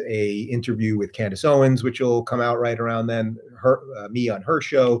taped a interview with Candace Owens, which will come out right around then, me on her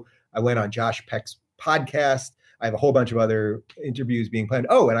show. I went on Josh Peck's podcast. I have a whole bunch of other interviews being planned.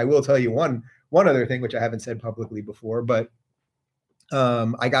 Oh, and I will tell you one other thing, which I haven't said publicly before, but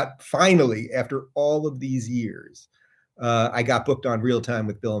I got finally, after all of these years, I got booked on Real Time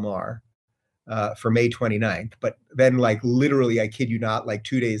with Bill Maher for May 29th. But then, like, literally, I kid you not, like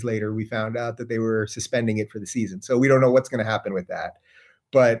 2 days later, we found out that they were suspending it for the season. So we don't know what's going to happen with that.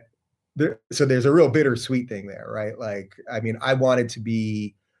 But so there's a real bittersweet thing there, right? Like, I mean, I wanted to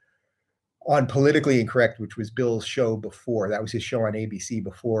be on Politically Incorrect, which was Bill's show before. That was his show on ABC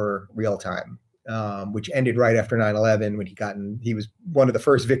before Real Time. Which ended right after 9/11 when he was one of the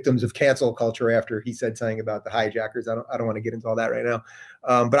first victims of cancel culture after he said something about the hijackers. I don't want to get into all that right now.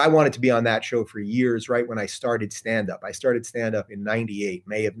 But I wanted to be on that show for years, right when I started stand-up. I started stand-up in 98,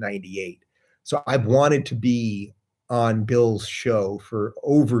 May of 98. So I wanted to be on Bill's show for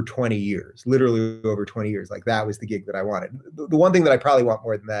over 20 years, literally over 20 years. Like, that was the gig that I wanted. The one thing that I probably want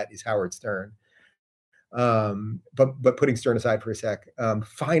more than that is Howard Stern. But putting Stern aside for a sec,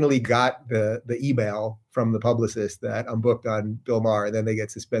 finally got the email from the publicist that I'm booked on Bill Maher, and then they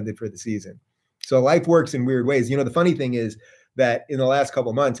get suspended for the season. So life works in weird ways. You know, the funny thing is that in the last couple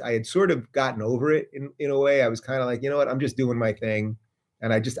of months, I had sort of gotten over it in a way. I was kind of like, you know what, I'm just doing my thing.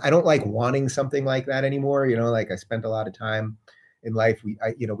 And I don't like wanting something like that anymore. You know, like, I spent a lot of time in life. We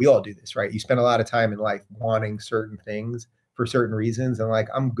all do this, right? You spend a lot of time in life wanting certain things for certain reasons. And like,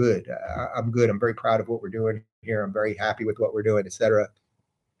 I'm good. I'm good. I'm very proud of what we're doing here. I'm very happy with what we're doing, et cetera.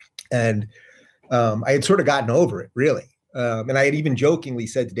 And I had sort of gotten over it, really. And I had even jokingly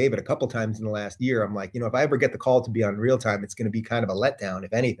said to David a couple times in the last year, I'm like, you know, if I ever get the call to be on Real Time, it's going to be kind of a letdown,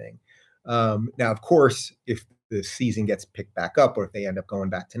 if anything. Now, of course, if the season gets picked back up, or if they end up going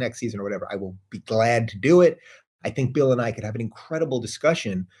back to next season or whatever, I will be glad to do it. I think Bill and I could have an incredible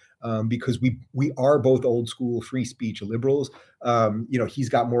discussion because we are both old school free speech liberals. You know, he's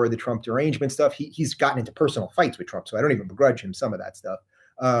got more of the Trump derangement stuff. He's gotten into personal fights with Trump, so I don't even begrudge him some of that stuff.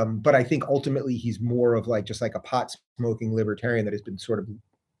 But I think ultimately he's more of like just like a pot smoking libertarian that has been sort of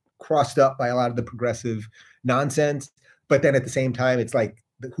crossed up by a lot of the progressive nonsense. But then at the same time, it's like,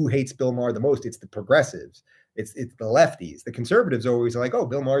 who hates Bill Maher the most? It's the progressives. It's the lefties. The conservatives are always like, oh,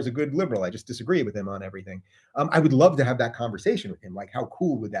 Bill Maher is a good liberal. I just disagree with him on everything. I would love to have that conversation with him. Like, how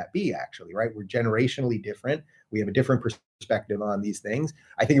cool would that be, actually, right? We're generationally different. We have a different perspective on these things.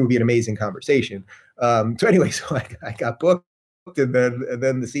 I think it would be an amazing conversation. So anyway, so I got booked, and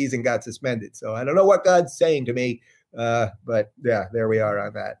then the season got suspended. So I don't know what God's saying to me, but yeah, there we are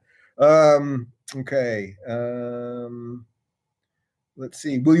on that. Okay. Let's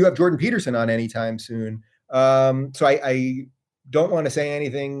see. Will you have Jordan Peterson on anytime soon? So I don't want to say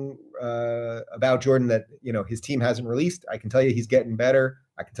anything about Jordan that, you know, his team hasn't released. I can tell you he's getting better.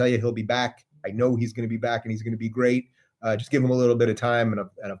 I can tell you he'll be back. I know he's going to be back, and he's going to be great. Just give him a little bit of time,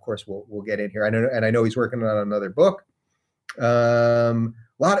 and of course we'll get in here. I know he's working on another book. A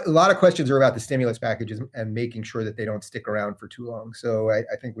lot of questions are about the stimulus packages and making sure that they don't stick around for too long. So I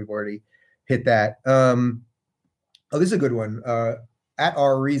think we've already hit that. Oh, this is a good one. At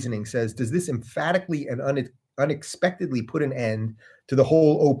Our Reasoning says, does this emphatically and unexpectedly put an end to the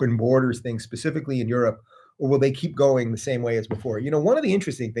whole open borders thing, specifically in Europe, or will they keep going the same way as before? You know, one of the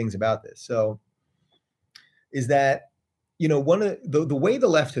interesting things about this, is that, you know, one of the way the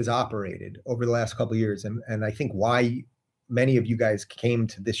left has operated over the last couple of years, and I think why many of you guys came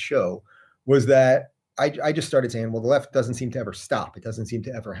to this show, was that I just started saying, well, the left doesn't seem to ever stop. It doesn't seem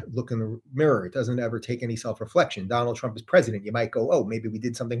to ever look in the mirror. It doesn't ever take any self-reflection. Donald Trump is president. You might go, oh, maybe we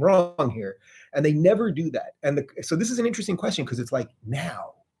did something wrong here. And they never do that. And so this is an interesting question, because it's like,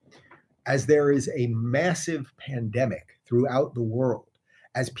 now, as there is a massive pandemic throughout the world,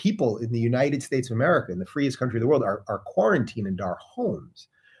 as people in the United States of America, in the freest country in the world, are quarantined in our homes,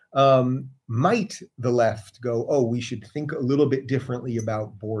 might the left go, oh, we should think a little bit differently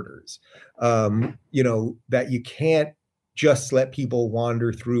about borders? You know, that you can't just let people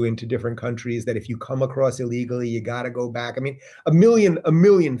wander through into different countries, that if you come across illegally, you got to go back. I mean, a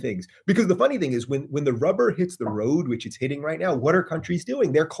million things. Because the funny thing is, when the rubber hits the road, which it's hitting right now, what are countries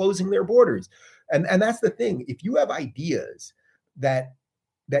doing? They're closing their borders. And that's the thing. If you have ideas that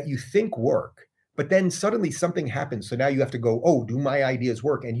you think work, but then suddenly something happens, so now you have to go, oh, do my ideas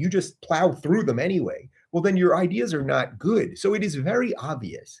work? And you just plow through them anyway. Well, then your ideas are not good. So it is very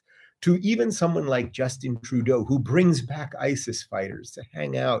obvious to even someone like Justin Trudeau, who brings back ISIS fighters to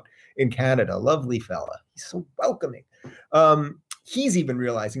hang out in Canada, lovely fella. He's so welcoming. He's even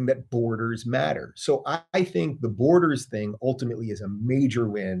realizing that borders matter. So I think the borders thing ultimately is a major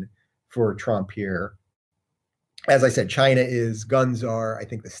win for Trump here. As I said, China is, guns are, I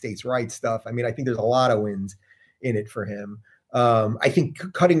think the states' rights stuff. I mean, I think there's a lot of wins in it for him. I think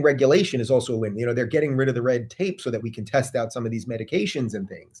cutting regulation is also a win. They're getting rid of the red tape so that we can test out some of these medications and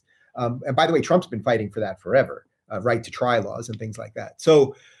things. And by the way, Trump's been fighting for that forever, right to try laws and things like that.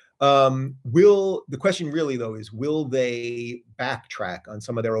 So the question really, though, is will they backtrack on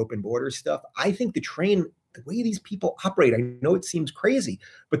some of their open border stuff? I think the way these people operate, I know it seems crazy,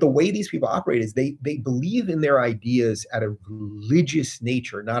 but the way these people operate is they believe in their ideas at a religious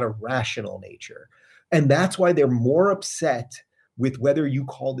nature, not a rational nature. And that's why they're more upset with whether you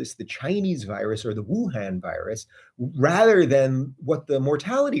call this the Chinese virus or the Wuhan virus, rather than what the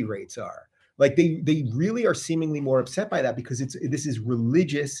mortality rates are. Like they really are seemingly more upset by that because this is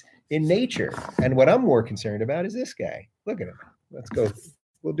religious in nature. And what I'm more concerned about is this guy. Look at him. Let's go.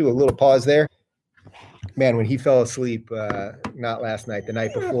 We'll do a little pause there. Man, when he fell asleep, not last night, the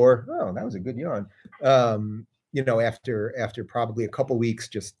night before. Oh, that was a good yawn. After probably a couple weeks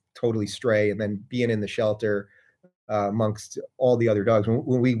just totally stray, and then being in the shelter amongst all the other dogs.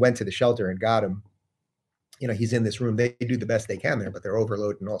 When we went to the shelter and got him, he's in this room. They do the best they can there, but they're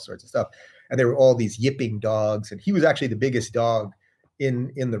overloaded and all sorts of stuff. And there were all these yipping dogs, and he was actually the biggest dog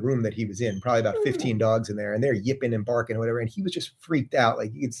in the room that he was in, probably about 15 dogs in there, and they're yipping and barking and whatever. And he was just freaked out.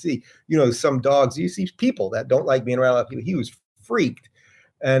 Like you can see, some dogs, you see people that don't like being around people. He was freaked.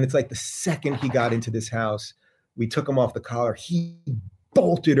 And it's like the second he got into this house, we took him off the collar. He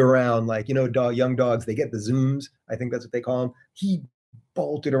bolted around like, young dogs, they get the zooms. I think that's what they call them. He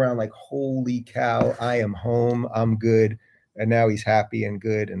bolted around like, holy cow, I am home. I'm good. And now he's happy and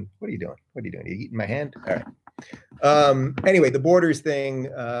good. And what are you doing? What are you doing? Are you eating my hand? All right. Anyway, the borders thing,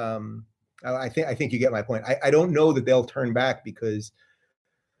 I think you get my point. I don't know that they'll turn back because,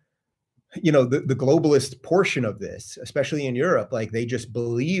 the globalist portion of this, especially in Europe, like they just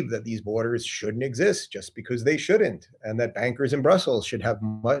believe that these borders shouldn't exist just because they shouldn't, and that bankers in Brussels should have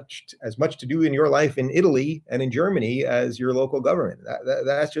as much to do in your life in Italy and in Germany as your local government.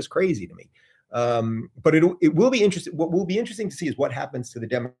 That's just crazy to me. But it will be interesting. What will be interesting to see is what happens to the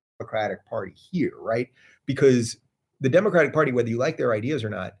Democratic Party here, right? Because the Democratic Party, whether you like their ideas or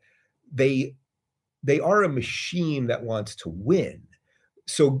not, they are a machine that wants to win.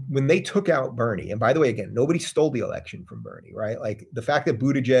 So when they took out Bernie, and by the way, again, nobody stole the election from Bernie, right? Like the fact that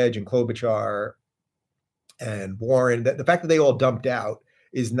Buttigieg and Klobuchar and Warren, the fact that they all dumped out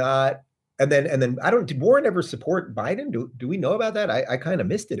is not. And then did Warren ever support Biden? Do we know about that? I kind of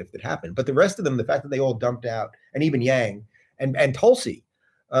missed it if it happened. But the rest of them, the fact that they all dumped out, and even Yang and Tulsi,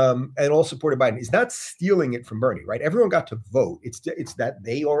 and all supported Biden, is not stealing it from Bernie, right? Everyone got to vote. It's that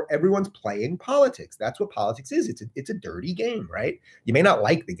everyone's playing politics. That's what politics is. It's a dirty game, right? You may not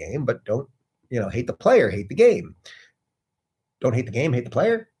like the game, but don't hate the player, hate the game. Don't hate the game, hate the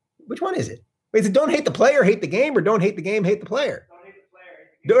player. Which one is it? Wait, is it don't hate the player, hate the game, or don't hate the game, hate the player? Don't hate the player,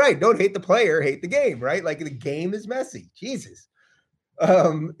 hate the game. Right? Don't hate the player, hate the game. Right? Like the game is messy. Jesus,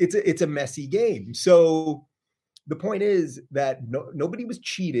 it's a messy game. So. The point is that nobody was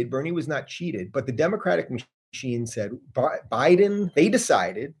cheated. Bernie was not cheated, but the Democratic machine said Biden, they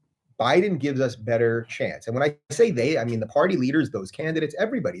decided Biden gives us better chance. And when I say they, I mean the party leaders, those candidates,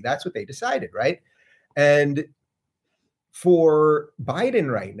 everybody, that's what they decided, right? And for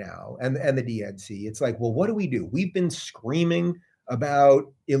Biden right now and the DNC, it's like, well, what do we do? We've been screaming about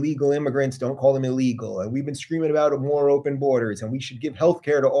illegal immigrants, don't call them illegal. And we've been screaming about more open borders, and we should give health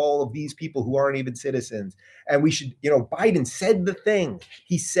care to all of these people who aren't even citizens. And we should, Biden said the thing.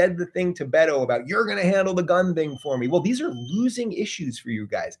 He said the thing to Beto about, you're going to handle the gun thing for me. Well, these are losing issues for you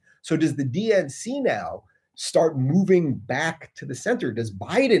guys. So does the DNC now start moving back to the center? Does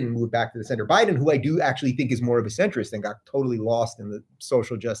Biden move back to the center? Biden, who I do actually think is more of a centrist and got totally lost in the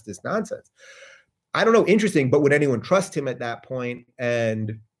social justice nonsense. I don't know, interesting, but would anyone trust him at that point?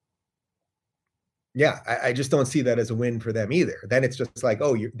 And yeah, I just don't see that as a win for them either. Then it's just like,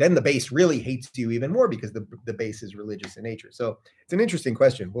 then the base really hates you even more because the base is religious in nature. So it's an interesting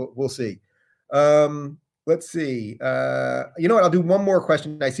question. We'll see. Let's see. You know what? I'll do one more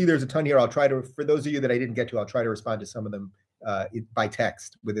question. I see there's a ton here. I'll try to, for those of you that I didn't get to, I'll try to respond to some of them by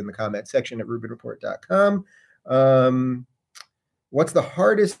text within the comment section at rubinreport.com. What's the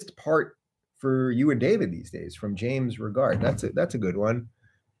hardest part for you and David these days? From James Regard. That's a good one.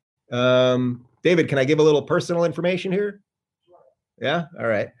 David, can I give a little personal information here? Yeah. All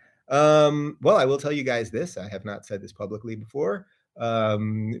right. Well, I will tell you guys this. I have not said this publicly before,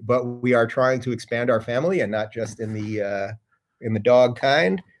 but we are trying to expand our family, and not just in the dog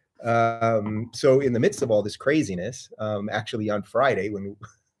kind. So in the midst of all this craziness, actually on Friday when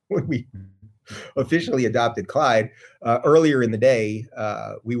we officially adopted Clyde, earlier in the day,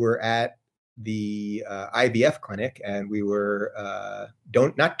 we were at the IVF clinic, and we were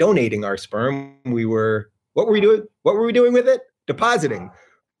not donating our sperm. We were What were we doing? What were we doing with it? Depositing.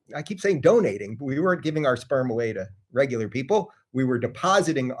 I keep saying donating, but we weren't giving our sperm away to regular people. We were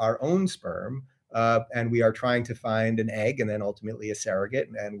depositing our own sperm, and we are trying to find an egg and then ultimately a surrogate.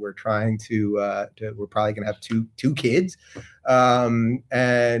 And we're trying to we're probably going to have two kids,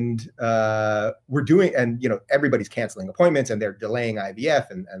 and we're doing, and everybody's canceling appointments and they're delaying IVF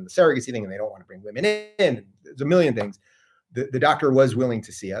and the surrogacy thing, and they don't want to bring women in. There's a million things. The doctor was willing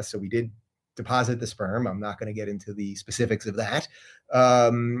to see us, so we did deposit the sperm. I'm not going to get into the specifics of that.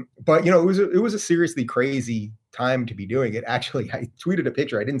 But it was a seriously crazy time to be doing it. Actually, I tweeted a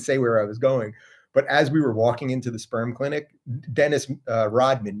picture. I didn't say where I was going, but as we were walking into the sperm clinic, Dennis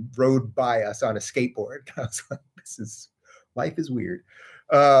Rodman rode by us on a skateboard. I was like, life is weird.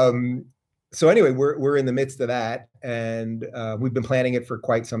 So anyway, we're in the midst of that, and we've been planning it for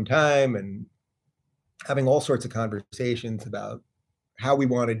quite some time and having all sorts of conversations about how we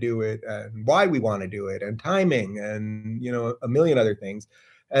want to do it and why we want to do it and timing and a million other things.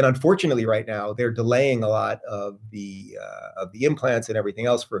 And unfortunately, right now they're delaying a lot of the implants and everything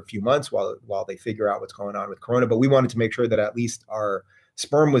else for a few months while they figure out what's going on with Corona. But we wanted to make sure that at least our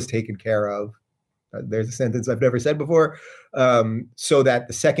sperm was taken care of. There's a sentence I've never said before, so that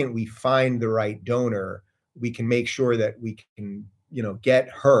the second we find the right donor, we can make sure that we can get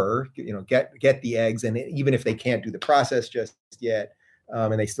her, get the eggs, and even if they can't do the process just yet.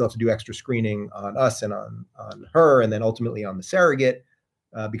 And they still have to do extra screening on us and on her, and then ultimately on the surrogate,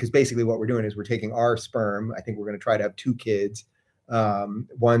 because basically what we're doing is we're taking our sperm. I think we're going to try to have two kids,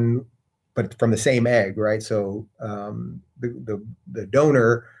 one, but from the same egg, right? So the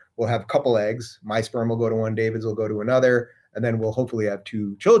donor will have a couple eggs. My sperm will go to one, David's will go to another, and then we'll hopefully have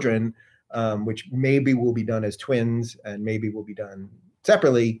two children, which maybe will be done as twins and maybe will be done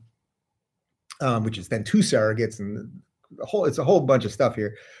separately, which is then two surrogates, and it's a whole bunch of stuff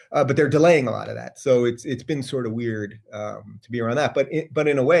here, but they're delaying a lot of that. So it's been sort of weird to be around that, but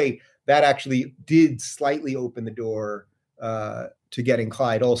in a way that actually did slightly open the door to getting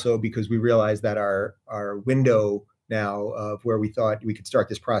Clyde also, because we realized that our window now of where we thought we could start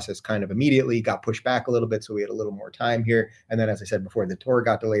this process kind of immediately got pushed back a little bit. So we had a little more time here. And then, as I said before, the tour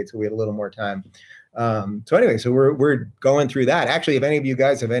got delayed, so we had a little more time. So anyway, so we're going through that. Actually, if any of you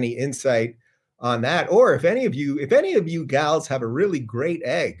guys have any insight on that, or if any of you gals have a really great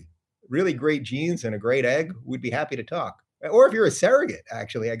egg, really great genes and a great egg, we'd be happy to talk. Or if you're a surrogate,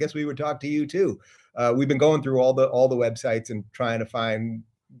 actually, I guess we would talk to you too. We've been going through all the websites and trying to find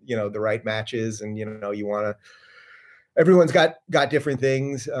the right matches, and everyone's got different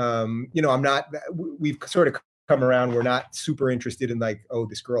things. We've sort of come around. We're not super interested in like, oh,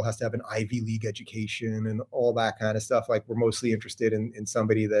 this girl has to have an Ivy League education and all that kind of stuff. Like, we're mostly interested in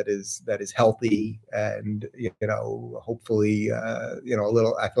somebody that is healthy and hopefully a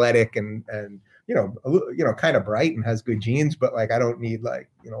little athletic and kind of bright and has good genes. But like, I don't need like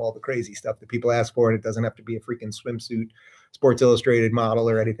all the crazy stuff that people ask for, and it doesn't have to be a freaking swimsuit Sports Illustrated model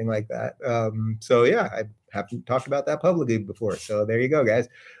or anything like that. So yeah, I haven't talked about that publicly before. So there you go, guys.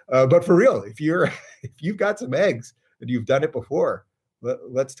 But for real, if you've got some eggs and you've done it before,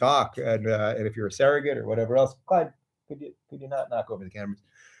 let's talk. And if you're a surrogate or whatever else, Clyde, could you not knock over the cameras?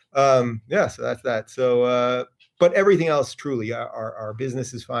 Yeah, so that's that. So, but everything else, truly, our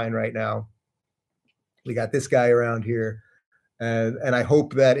business is fine right now. We got this guy around here, and I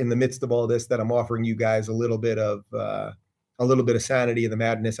hope that in the midst of all this, that I'm offering you guys a little bit of sanity in the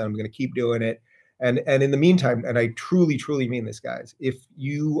madness. I'm going to keep doing it. And in the meantime, and I truly, truly mean this, guys, if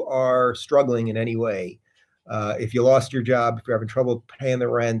you are struggling in any way, if you lost your job, if you're having trouble paying the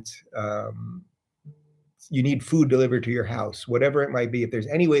rent, you need food delivered to your house, whatever it might be, if there's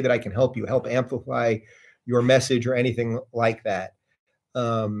any way that I can help you, help amplify your message or anything like that,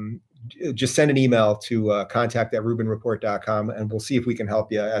 just send an email to contact@rubinreport.com, and we'll see if we can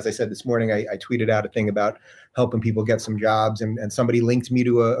help you. As I said this morning, I tweeted out a thing about helping people get some jobs, and somebody linked me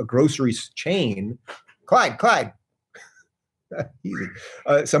to a grocery chain. Clyde. Easy.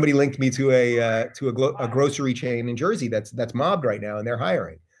 Somebody linked me to a grocery chain in Jersey that's mobbed right now, and they're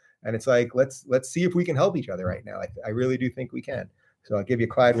hiring. And it's like, let's see if we can help each other right now. I really do think we can. So I'll give you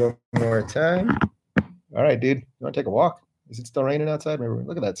Clyde one more time. All right, dude. You want to take a walk? Is it still raining outside?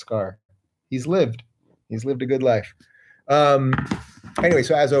 Look at that scar. He's lived a good life. Anyway,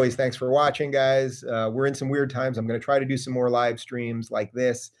 so as always, thanks for watching, guys. We're in some weird times. I'm going to try to do some more live streams like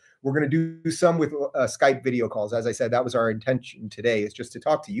this. We're going to do some with Skype video calls. As I said, that was our intention today, is just to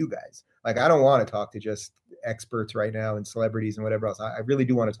talk to you guys. Like, I don't want to talk to just experts right now and celebrities and whatever else. I really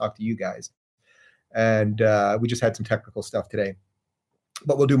do want to talk to you guys. And we just had some technical stuff today,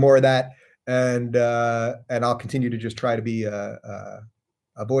 but we'll do more of that. And I'll continue to just try to be a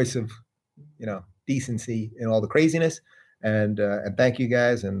voice of, decency in all the craziness. And thank you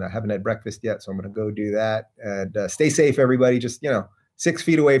guys. And I haven't had breakfast yet, so I'm going to go do that. And stay safe, everybody. Just 6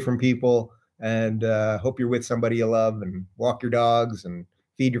 feet away from people. And hope you're with somebody you love, and walk your dogs and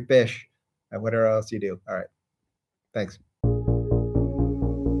feed your fish and whatever else you do. All right. Thanks.